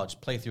most part,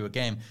 just play through a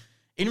game.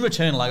 In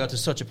Returnal, I got to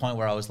such a point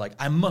where I was like,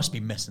 I must be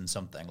missing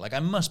something. Like, I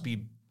must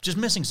be just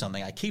missing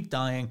something. I keep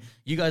dying.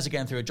 You guys are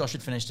getting through it. Josh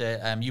had finished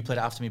it. You played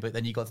it after me, but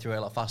then you got through it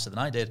a lot faster than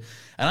I did.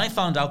 And I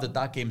found out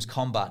that game's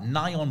combat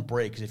nigh on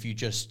breaks if you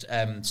just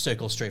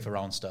circle strafe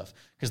around stuff.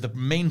 Because the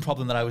main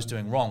problem that I was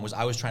doing wrong was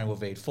I was trying to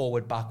evade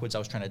forward, backwards. I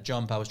was trying to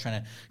jump. I was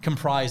trying to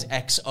comprise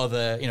X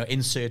other,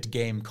 insert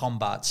game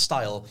combat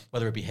style,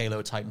 whether it be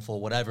Halo, Titanfall,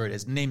 whatever it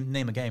is.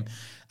 Name a game.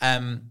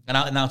 And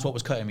that's what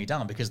was cutting me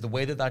down, because the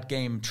way that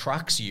game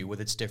tracks you with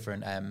its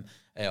different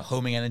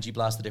homing energy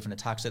blast, the different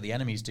attacks that the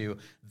enemies do,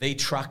 they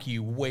track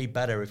you way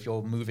better if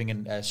you're moving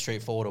in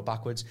straight forward or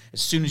backwards.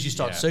 As soon as you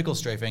start circle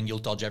strafing, you'll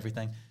dodge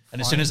everything.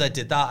 And as soon as I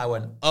did that, I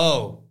went,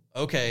 oh,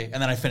 okay.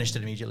 And then I finished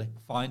it immediately.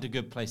 Find a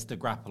good place to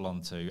grapple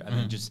onto. And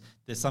then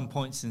there's some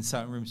points in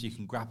certain rooms you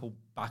can grapple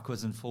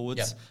backwards and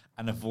forwards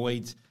and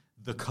avoid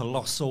the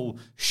colossal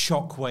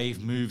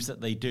shockwave moves that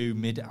they do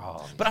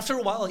But after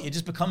a while, it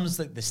just becomes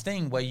like this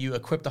thing where you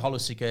equip the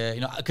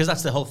Holoseeker, because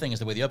that's the whole thing, is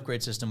the way the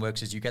upgrade system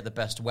works is you get the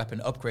best weapon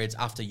upgrades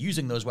after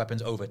using those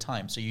weapons over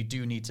time. So you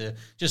do need to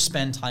just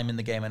spend time in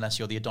the game, unless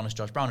you're the Adonis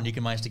Josh Brown and you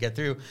can manage to get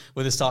through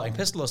with a starting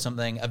pistol or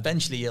something.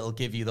 Eventually, it'll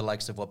give you the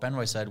likes of what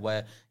Benroy said,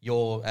 where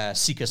your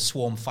Seeker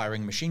Swarm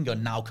firing machine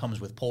gun now comes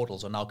with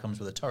portals or now comes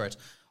with a turret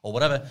or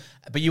whatever,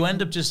 but you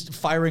end up just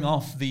firing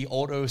off the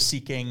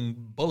auto-seeking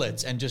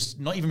bullets and just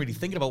not even really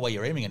thinking about where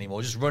you're aiming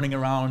anymore, just running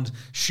around,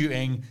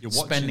 shooting,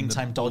 spending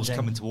time dodging,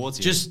 coming towards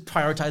you. Just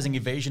prioritizing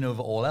evasion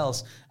over all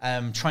else,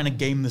 trying to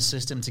game the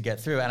system to get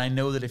through. And I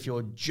know that if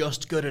you're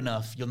just good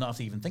enough, you'll not have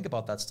to even think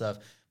about that stuff.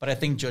 But I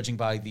think judging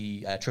by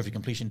the trophy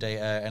completion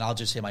data, and I'll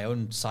just say my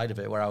own side of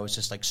it, where I was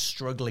just like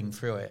struggling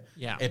through it,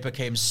 it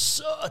became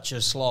such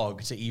a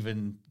slog to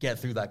even get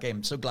through that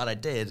game. So glad I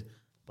did.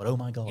 But oh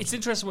my God. It's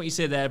interesting what you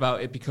say there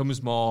about it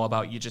becomes more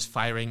about you just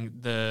firing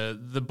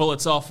the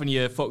bullets off and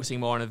you're focusing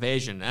more on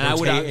evasion. And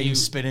rotating, I would argue,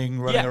 spinning,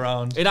 running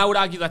around. And I would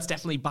argue that's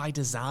definitely by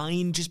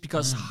design, just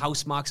because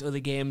Housemarque's other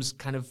games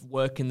kind of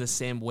work in the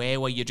same way,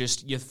 where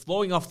you're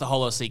throwing off the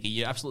Holoseeker.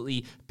 You're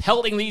absolutely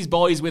pelting these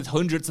boys with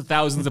hundreds of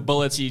thousands of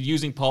bullets. You're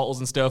using portals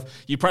and stuff.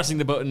 You're pressing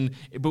the button.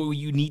 But what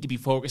you need to be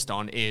focused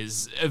on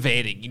is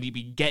evading. You need to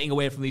be getting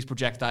away from these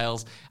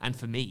projectiles. And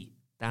for me,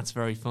 that's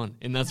very fun.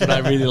 And that's what I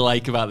really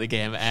like about the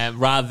game.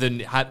 Rather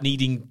than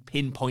needing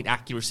pinpoint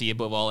accuracy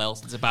above all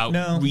else, it's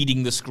about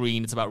reading the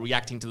screen. It's about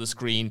reacting to the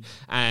screen.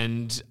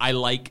 And I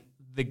like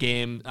the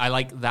game. I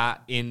like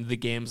that in the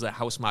games that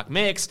Housemarque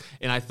makes.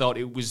 And I thought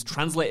it was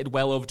translated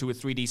well over to a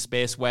 3D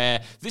space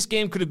where this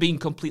game could have been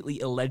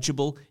completely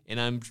illegible. And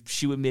I'm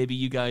sure maybe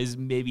you guys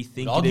maybe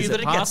think it is at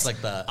parts. It gets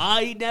like that.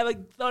 I never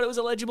thought it was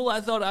illegible.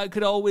 I thought I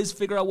could always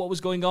figure out what was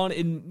going on.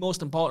 And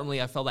most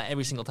importantly, I felt that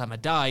every single time I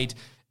died,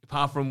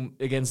 apart from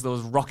against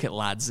those rocket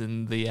lads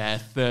in the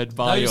third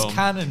biome. Those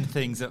cannon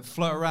things that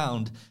float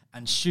around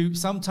and shoot.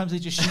 Sometimes they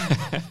just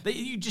shoot.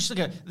 You just look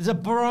at, there's a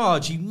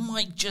barrage, you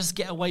might just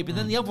get away, but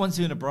then the other one's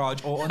doing a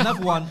barrage or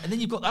another one, and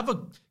then you've got other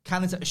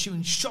cannons that are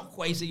shooting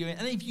shockwaves at you, and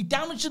then if you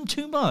damage them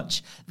too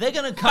much, they're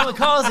going to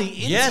kamikaze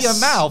into your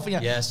mouth.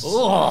 And yes.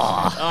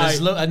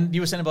 And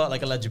you were saying about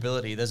like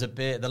illegibility. There's a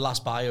bit, the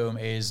last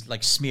biome is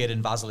like smeared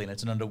in Vaseline.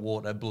 It's an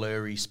underwater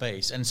blurry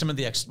space, and some of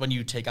the when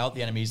you take out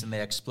the enemies and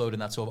they explode in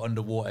that sort of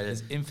underwater,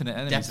 there's infinite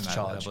enemies in that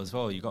level as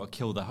well. You got to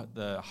kill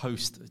the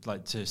host,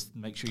 like, to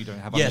make sure you don't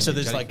have so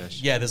there's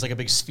jellyfish. There's like a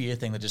big sphere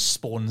thing that just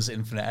spawns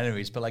infinite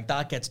enemies, but like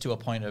that gets to a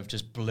point of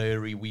just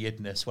blurry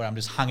weirdness where I'm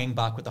just hanging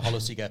back with the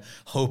Holoseeker,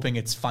 hoping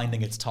it's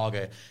finding its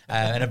target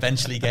and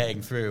eventually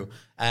getting through.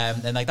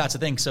 And like that's the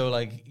thing. So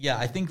like, yeah,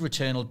 I think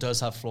Returnal does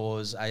have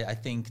flaws. I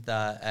think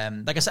that,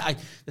 like I said,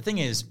 the thing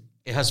is,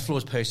 it has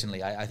flaws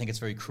personally. I think it's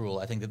very cruel.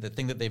 I think that the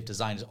thing that they've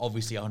designed is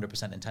obviously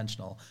 100%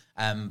 intentional,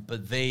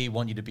 but they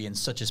want you to be in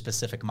such a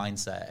specific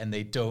mindset, and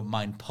they don't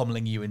mind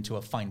pummeling you into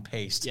a fine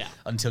paste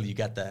until you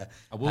get there.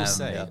 I will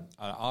say,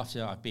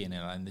 after I've been in,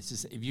 and this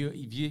is if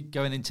you're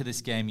going into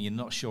this game and you're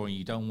not sure and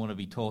you don't want to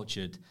be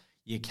tortured,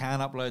 you can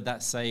upload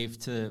that save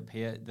to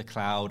the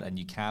cloud, and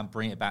you can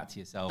bring it back to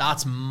yourself.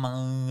 That's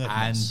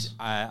madness.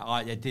 And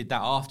I did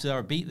that after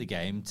I beat the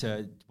game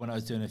when I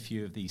was doing a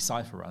few of the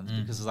Cypher runs,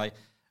 because I was like,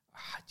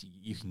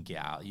 you can get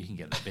out. You can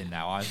get in the bin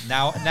now.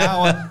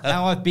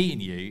 Now I've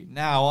beaten you.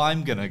 Now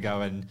I'm gonna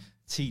go and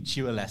teach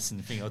you a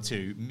lesson, thing or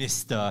two,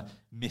 Mr.,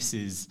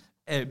 Mrs.,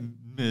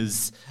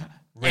 Ms.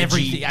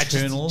 Everything,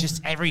 Returnal.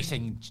 just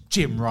everything,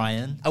 Jim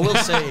Ryan. I will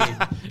say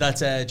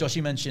that Josh,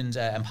 you mentioned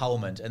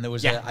empowerment, and there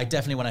was I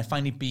definitely, when I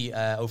finally beat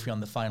Ophion,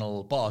 the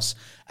final boss,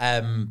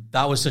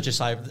 that was such a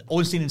sigh.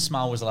 Ornstein and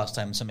Smile was the last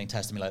time something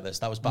tested me like this.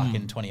 That was back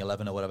in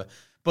 2011 or whatever.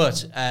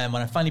 But when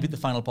I finally beat the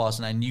final boss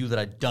and I knew that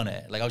I'd done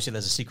it, like obviously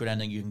there's a secret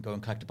ending you can go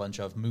and collect a bunch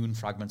of moon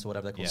fragments or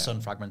whatever they're called,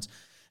 sun fragments,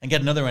 and get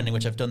another ending,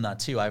 which I've done that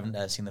too. I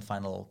haven't seen the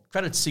final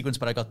credits sequence,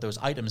 but I got those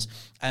items.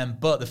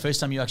 But the first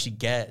time you actually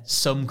get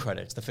some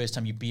credits, the first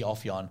time you beat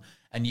Ophion,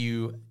 and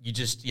you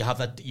have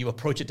that, you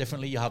approach it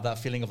differently. You have that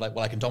feeling of like,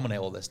 well, I can dominate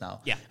all this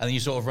now. Yeah. And then you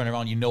sort of run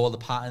around, you know all the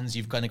patterns,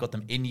 you've kind of got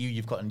them in you,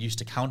 you've gotten used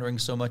to countering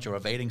so much or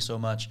evading so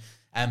much,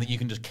 and that you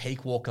can just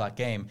cakewalk that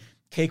game.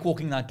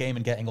 Cakewalking that game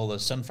and getting all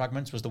those sun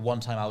fragments was the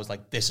one time I was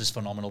like, this is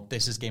phenomenal.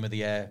 This is Game of the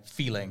Year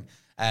feeling.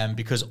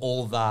 Because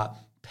all that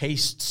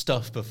paced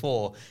stuff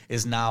before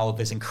is now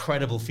this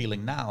incredible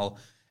feeling now.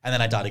 And then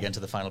I died again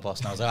to the final boss,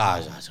 and I was like,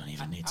 I don't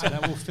even need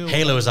to.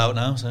 Halo is out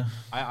now, so.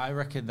 I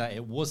reckon that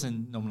it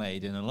wasn't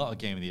nominated in a lot of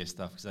Game of the Year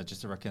stuff, because I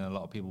just reckon a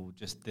lot of people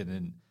just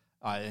didn't,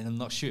 and I'm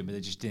not shooting, but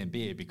they just didn't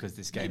beat it because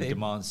this game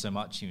demands so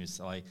much. And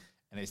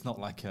it's not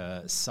like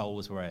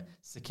Souls where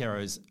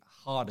Sekiro's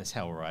hard as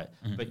hell, right?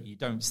 But you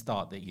don't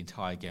start the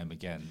entire game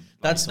again.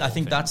 I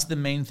think that's the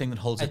main thing that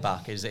holds it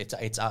back, is its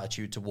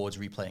attitude towards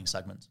replaying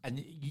segments.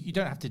 And you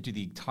don't have to do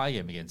the entire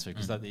game again, so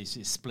because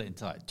it's split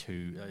into like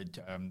two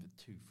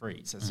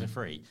free, so it's a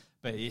free.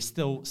 But it's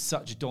still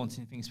such a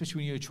daunting thing, especially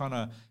when you're trying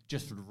to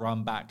just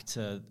run back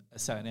to a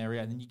certain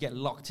area, and then you get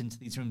locked into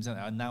these rooms,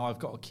 and now I've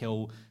got to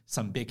kill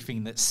some big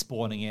thing that's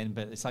spawning in.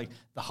 But it's like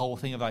the whole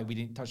thing of like, we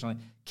didn't touch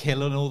on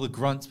killing all the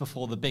grunts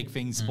before the big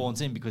thing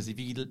spawns in, because if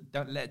you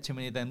don't let too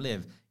many of them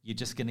live, you're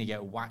just going to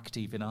get whacked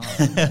even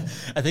harder.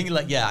 I think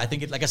like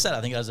I said,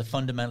 I think it has a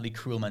fundamentally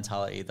cruel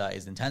mentality that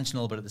is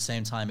intentional, but at the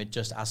same time, it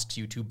just asks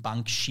you to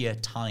bank sheer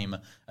time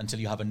until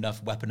you have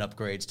enough weapon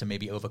upgrades to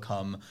maybe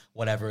overcome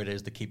whatever it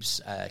is that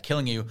keeps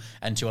killing you.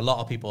 And to a lot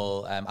of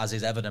people, as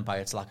is evident by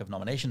its lack of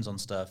nominations on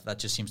stuff, that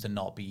just seems to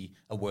not be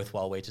a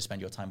worthwhile way to spend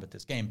your time with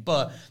this game.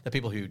 But the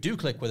people who do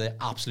click with it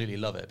absolutely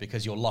love it,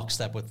 because you're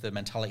lockstep with the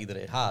mentality that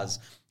it has,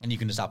 and you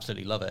can just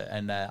absolutely love it.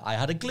 And I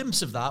had a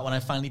glimpse of that when I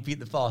finally beat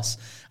the boss,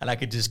 and I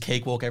could just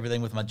cakewalk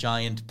everything with my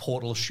giant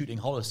portal shooting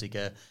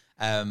holoseeker.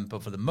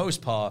 But for the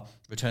most part,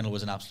 Returnal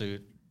was an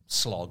absolute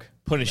slog.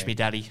 Punish me,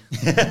 Daddy.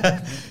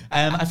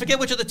 I forget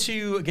which other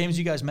two games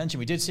you guys mentioned.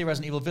 We did see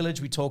Resident Evil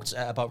Village. We talked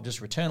about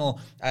just Returnal.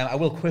 I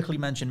will quickly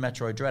mention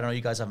Metroid Dread. I know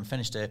you guys haven't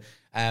finished it,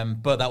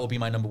 but that will be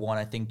my number one.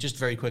 I think, just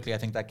very quickly, I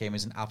think that game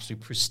is an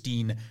absolute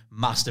pristine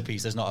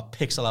masterpiece. There's not a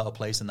pixel out of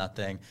place in that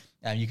thing.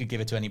 You could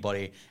give it to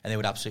anybody, and they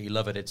would absolutely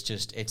love it.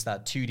 It's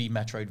that 2D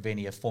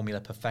Metroidvania formula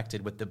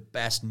perfected with the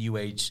best new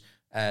age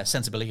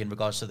sensibility in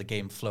regards to the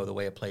game flow, the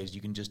way it plays.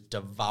 You can just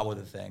devour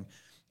the thing.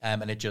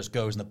 And it just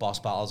goes, and the boss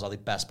battles are the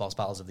best boss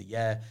battles of the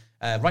year.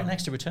 Right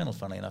next to Returnal,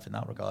 funnily enough, in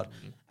that regard.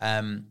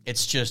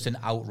 It's just an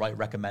outright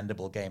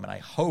recommendable game, and I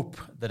hope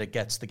that it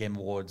gets the Game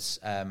Awards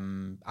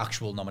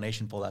actual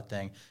nomination for that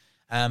thing.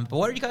 But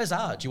where are you guys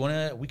at? Do you want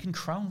to? We can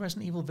crown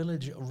Resident Evil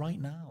Village right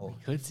now.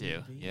 We could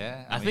do.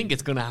 Yeah. I think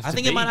it's going to have to be. I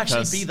think it might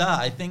actually be that.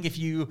 I think if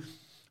you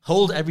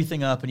hold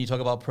everything up and you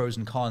talk about pros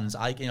and cons,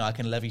 I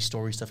can levy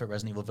story stuff at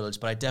Resident Evil Village,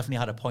 but I definitely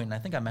had a point, and I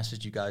think I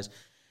messaged you guys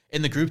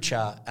in the group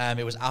chat.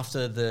 It was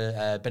after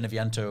the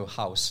Beneviento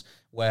house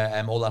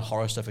where all that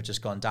horror stuff had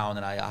just gone down,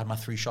 and I had my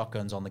 3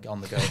 shotguns on the go.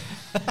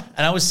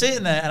 And I was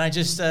sitting there, and I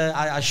just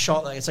I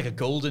shot, it's like a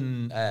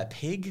golden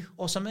pig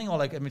or something,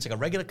 or it's like a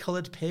regular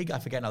colored pig. I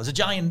forget now. There's a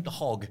giant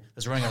hog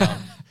that's running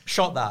around.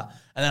 Shot that,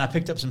 and then I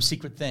picked up some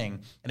secret thing,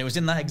 and it was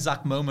in that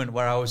exact moment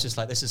where I was just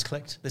like, this has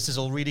clicked. This has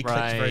all really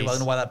clicked very well. I don't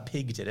know why that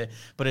pig did it,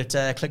 but it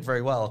clicked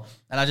very well.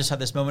 And I just had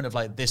this moment of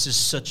like, this is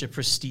such a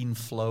pristine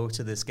flow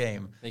to this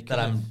game that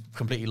I'm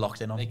completely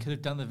locked in on. They could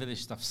have done the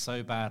Village stuff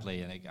so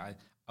badly, and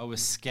I was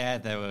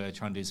scared they were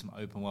trying to do some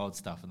open world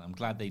stuff, and I'm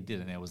glad they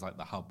didn't. It was like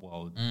the hub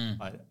world,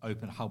 like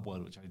open hub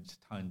world, which I just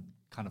kind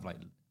of like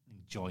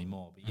enjoy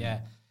more. But yeah,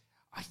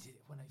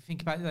 when I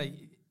think about it, like,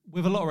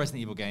 with a lot of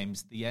Resident Evil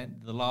games, the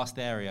last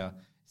area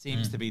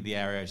seems to be the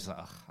area just like,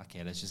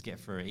 okay, let's just get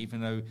through it.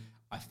 Even though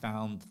I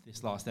found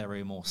this last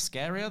area more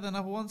scarier than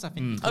other ones, I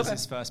think because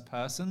it's first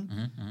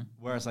person.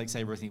 Whereas, like,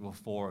 say Resident Evil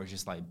 4, it was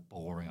just like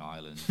boring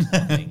island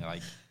thing,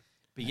 like.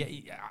 But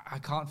yeah, I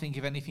can't think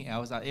of anything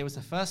else. It was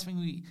the first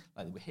thing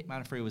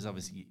Hitman 3 was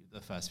obviously the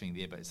first thing of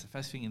the year, but it's the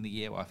first thing in the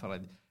year where I felt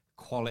like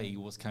quality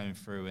was coming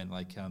through, and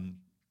like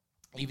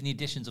even the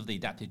additions of the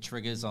adapted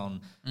triggers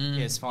on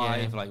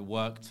PS5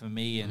 worked for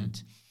me,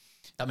 and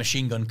that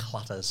machine gun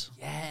clatters.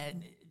 Yeah,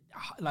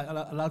 like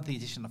I love the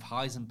addition of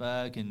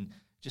Heisenberg and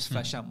just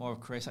flesh out more of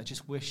Chris. I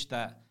just wish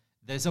that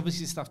there's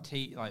obviously stuff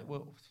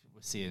we'll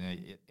see in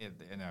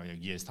a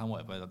year's time,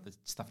 whatever, the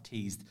stuff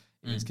teased.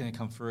 It's going to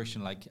come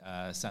fruition, like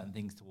certain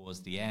things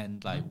towards the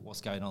end, like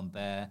what's going on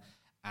there.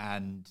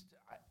 And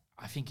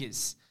I think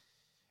it's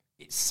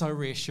so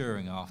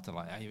reassuring after,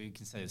 like, you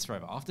can say this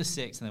forever, after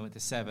 6 and then went to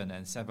 7,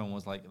 and 7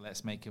 was like,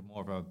 let's make it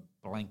more of a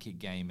blanket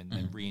game and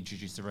then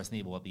reintroduce the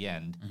Resident Evil at the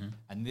end.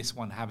 And this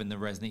one having the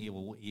Resident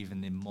Evil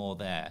even in more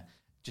there,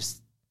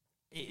 just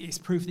it's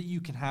proof that you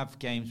can have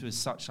games with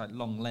such like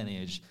long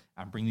lineage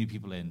and bring new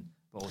people in,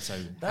 but also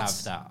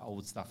have that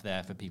old stuff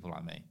there for people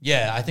like me.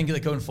 Yeah, I think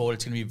that going forward,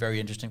 it's going to be very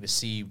interesting to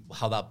see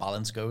how that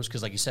balance goes.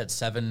 Because like you said,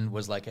 7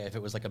 was like, if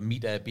it was like a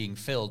meter being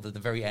filled, at the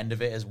very end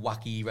of it is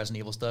wacky Resident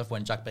Evil stuff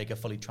when Jack Baker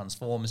fully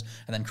transforms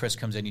and then Chris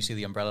comes in, you see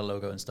the Umbrella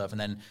logo and stuff. And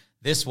then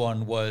this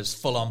one was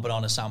full on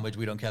banana sandwich.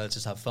 We don't care. Let's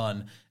just have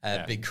fun.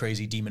 Big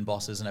crazy demon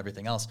bosses and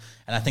everything else.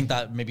 And I think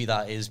that maybe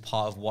that is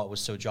part of what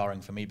was so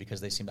jarring for me, because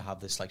they seem to have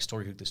this like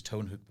story hook, this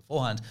tone hook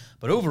beforehand.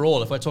 But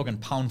overall, if we're talking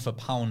pound for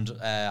pound,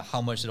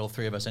 how much did all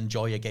three of us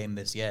enjoy a game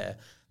this year?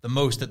 The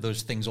most that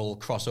those things all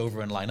cross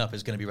over and line up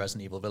is going to be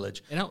Resident Evil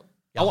Village. You know,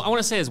 I want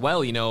to say as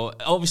well, you know,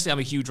 obviously I'm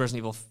a huge Resident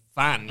Evil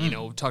fan, you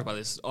know, talked about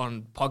this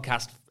on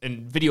podcast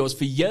and videos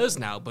for years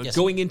now, but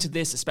going into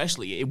this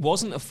especially, it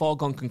wasn't a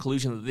foregone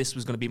conclusion that this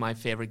was going to be my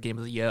favorite game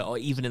of the year or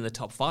even in the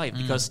top 5,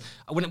 because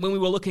when we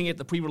were looking at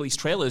the pre-release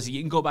trailers,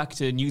 you can go back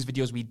to news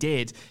videos we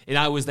did, and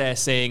I was there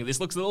saying,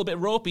 this looks a little bit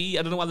ropey,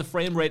 I don't know why the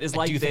frame rate is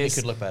like this. Think it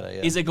could look better,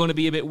 yeah. Is it going to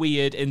be a bit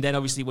weird? And then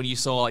obviously when you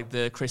saw like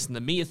the Chris and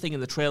the Mia thing in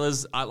the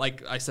trailers,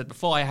 like I said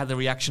before, I had the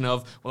reaction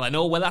of, well, I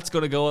know where that's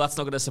going to go, that's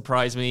not going to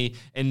surprise me.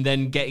 And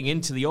then getting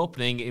into the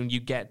opening and you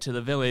get to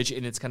the village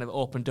and it's kind of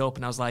opened up,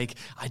 and I was like,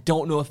 I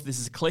don't know if this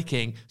is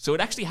clicking. So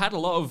it actually had a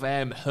lot of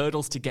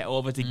hurdles to get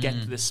over to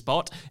get to this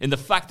spot, and the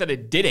fact that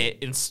it did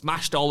it and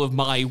smashed all of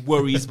my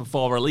worries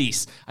before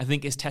release, I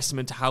think is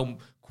testament to how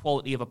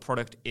quality of a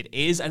product it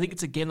is. I think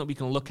it's a game that we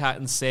can look at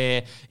and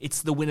say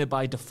it's the winner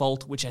by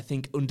default, which I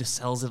think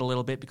undersells it a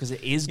little bit, because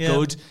it is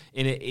good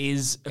and it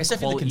is a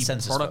quality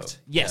product. Vote.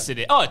 Yes, it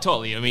is. Oh,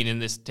 totally. I mean, in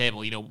this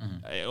table, you know,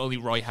 only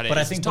Roy had it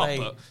as his top,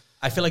 but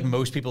I feel like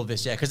most people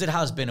this year, because it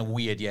has been a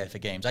weird year for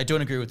games. I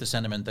don't agree with the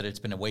sentiment that it's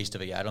been a waste of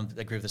a year. I don't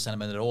agree with the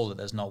sentiment at all that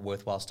there's not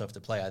worthwhile stuff to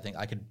play. I think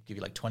I could give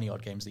you like 20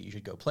 odd games that you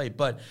should go play.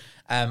 But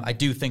I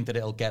do think that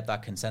it'll get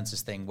that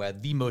consensus thing where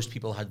the most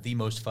people had the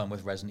most fun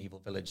with Resident Evil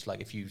Village.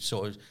 Like if you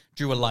sort of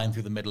drew a line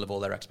through the middle of all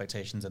their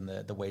expectations and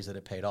the ways that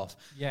it paid off.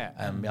 Yeah.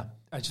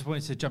 I just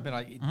wanted to jump in.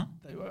 Like,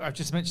 I've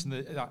just mentioned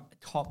the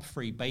top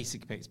 3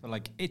 basic picks, but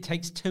like It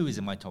Takes Two is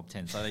in my top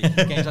 10. So like,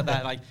 games like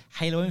that, like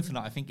Halo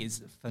Infinite, I think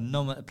is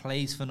phenomenal.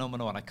 Plays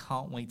phenomenal, and I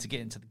can't wait to get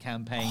into the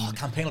campaign.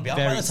 Campaign will be out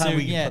by the time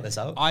we put this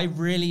out. I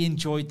really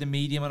enjoyed the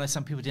medium. I know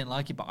some people didn't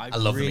like it, but I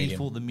really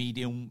thought the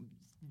medium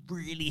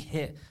really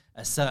hit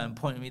a certain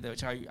point with me,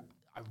 which I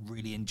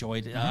really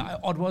enjoyed it.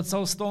 Oddworld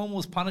Soulstorm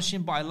was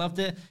punishing, but I loved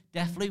it.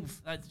 Definitely.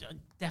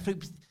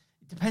 It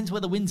depends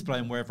where the wind's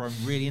blowing. Wherever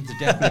I'm really into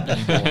Deathloop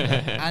anymore.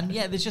 And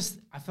yeah,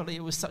 I felt like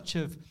it was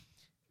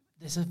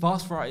there's a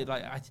vast variety.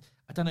 Like I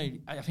don't know.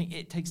 I think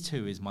It Takes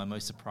Two is my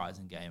most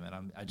surprising game,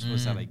 and I just want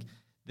to say, like,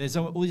 there's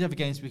all these other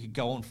games we could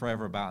go on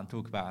forever about and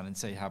talk about and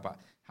say how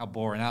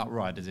boring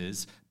Outriders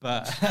is,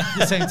 but at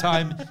the same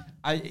time,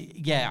 I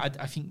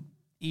think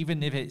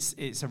even if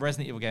it's a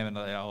Resident Evil game and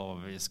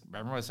it's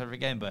my favorite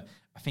game, but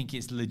I think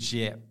it's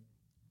legit.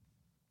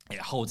 It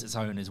holds its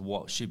own as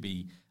what should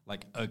be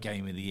like a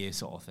game of the year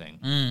sort of thing.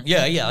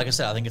 Yeah. Like I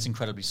said, I think it's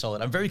incredibly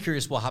solid. I'm very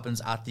curious what happens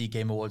at the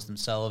Game Awards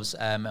themselves,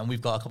 and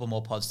we've got a couple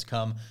more pods to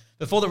come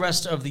before the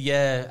rest of the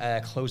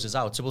year closes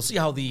out. So we'll see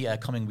how the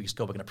coming weeks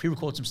go. We're going to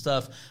pre-record some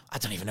stuff. I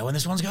don't even know when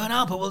this one's going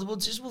out, but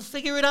we'll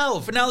figure it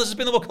out. For now, this has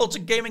been the What Culture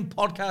Gaming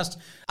Podcast.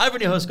 I've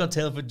been your host, Scott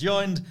Taylor,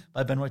 joined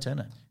by Ben Roy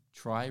Turner.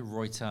 Try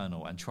Roy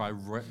Eternal and try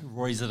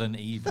Resident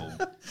Evil.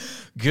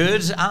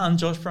 Good, and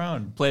Josh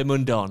Brown. Play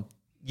Mundon.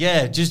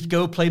 Yeah, just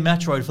go play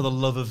Metroid for the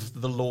love of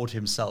the Lord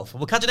himself.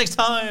 We'll catch you next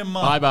time.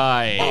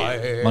 Bye-bye.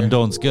 Bye.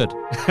 Mundon's good.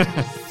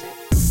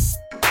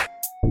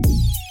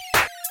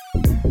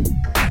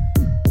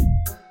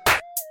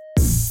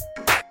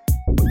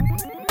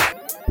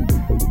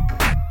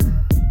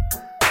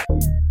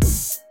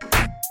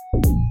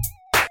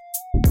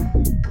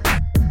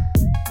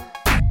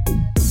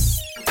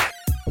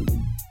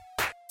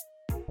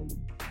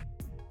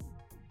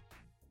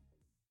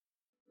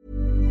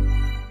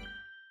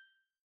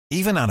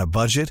 Even on a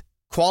budget,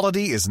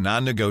 quality is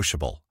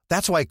non-negotiable.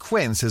 That's why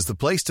Quince is the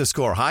place to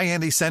score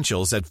high-end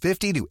essentials at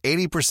 50 to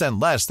 80%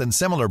 less than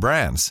similar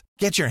brands.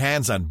 Get your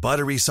hands on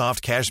buttery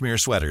soft cashmere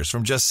sweaters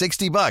from just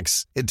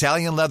 $60,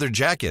 Italian leather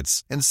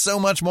jackets, and so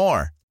much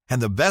more.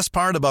 And the best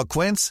part about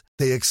Quince,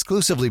 they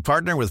exclusively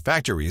partner with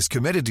factories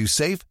committed to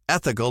safe,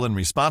 ethical, and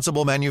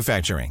responsible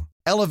manufacturing.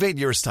 Elevate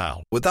your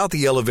style without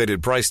the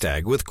elevated price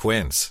tag with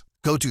Quince.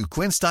 Go to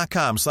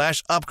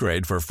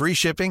quince.com/upgrade for free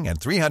shipping and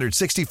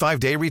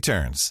 365-day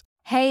returns.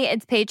 Hey,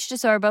 it's Paige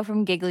DeSorbo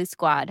from Giggly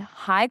Squad.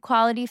 High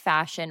quality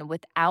fashion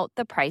without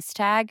the price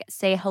tag.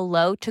 Say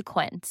hello to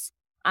Quince.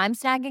 I'm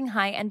snagging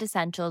high-end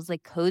essentials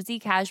like cozy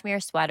cashmere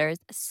sweaters,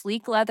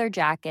 sleek leather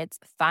jackets,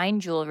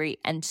 fine jewelry,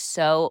 and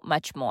so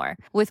much more.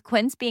 With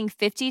Quince being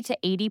 50 to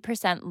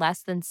 80%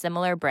 less than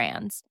similar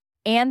brands.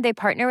 And they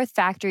partner with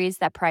factories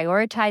that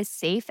prioritize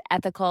safe,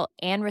 ethical,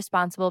 and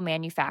responsible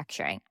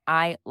manufacturing.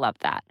 I love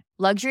that.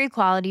 Luxury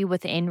quality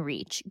within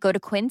reach. Go to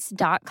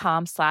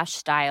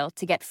quince.com/style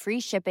to get free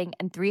shipping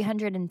and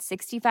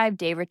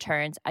 365-day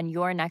returns on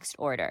your next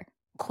order.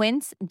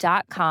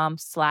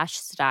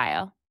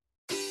 Quince.com/style.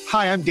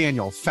 Hi, I'm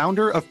Daniel,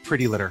 founder of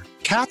Pretty Litter.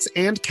 Cats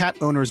and cat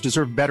owners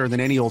deserve better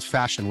than any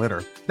old-fashioned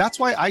litter. That's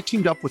why I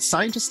teamed up with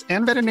scientists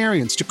and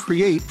veterinarians to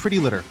create Pretty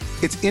Litter.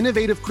 Its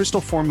innovative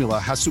crystal formula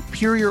has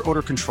superior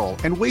odor control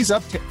and weighs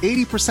up to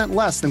 80%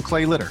 less than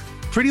clay litter.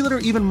 Pretty Litter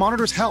even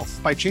monitors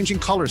health by changing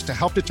colors to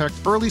help detect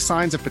early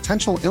signs of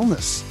potential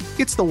illness.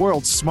 It's the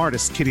world's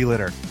smartest kitty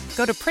litter.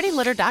 Go to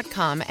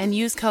prettylitter.com and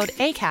use code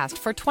ACAST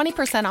for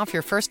 20% off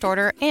your first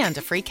order and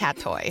a free cat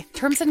toy.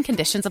 Terms and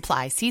conditions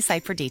apply. See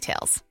site for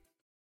details.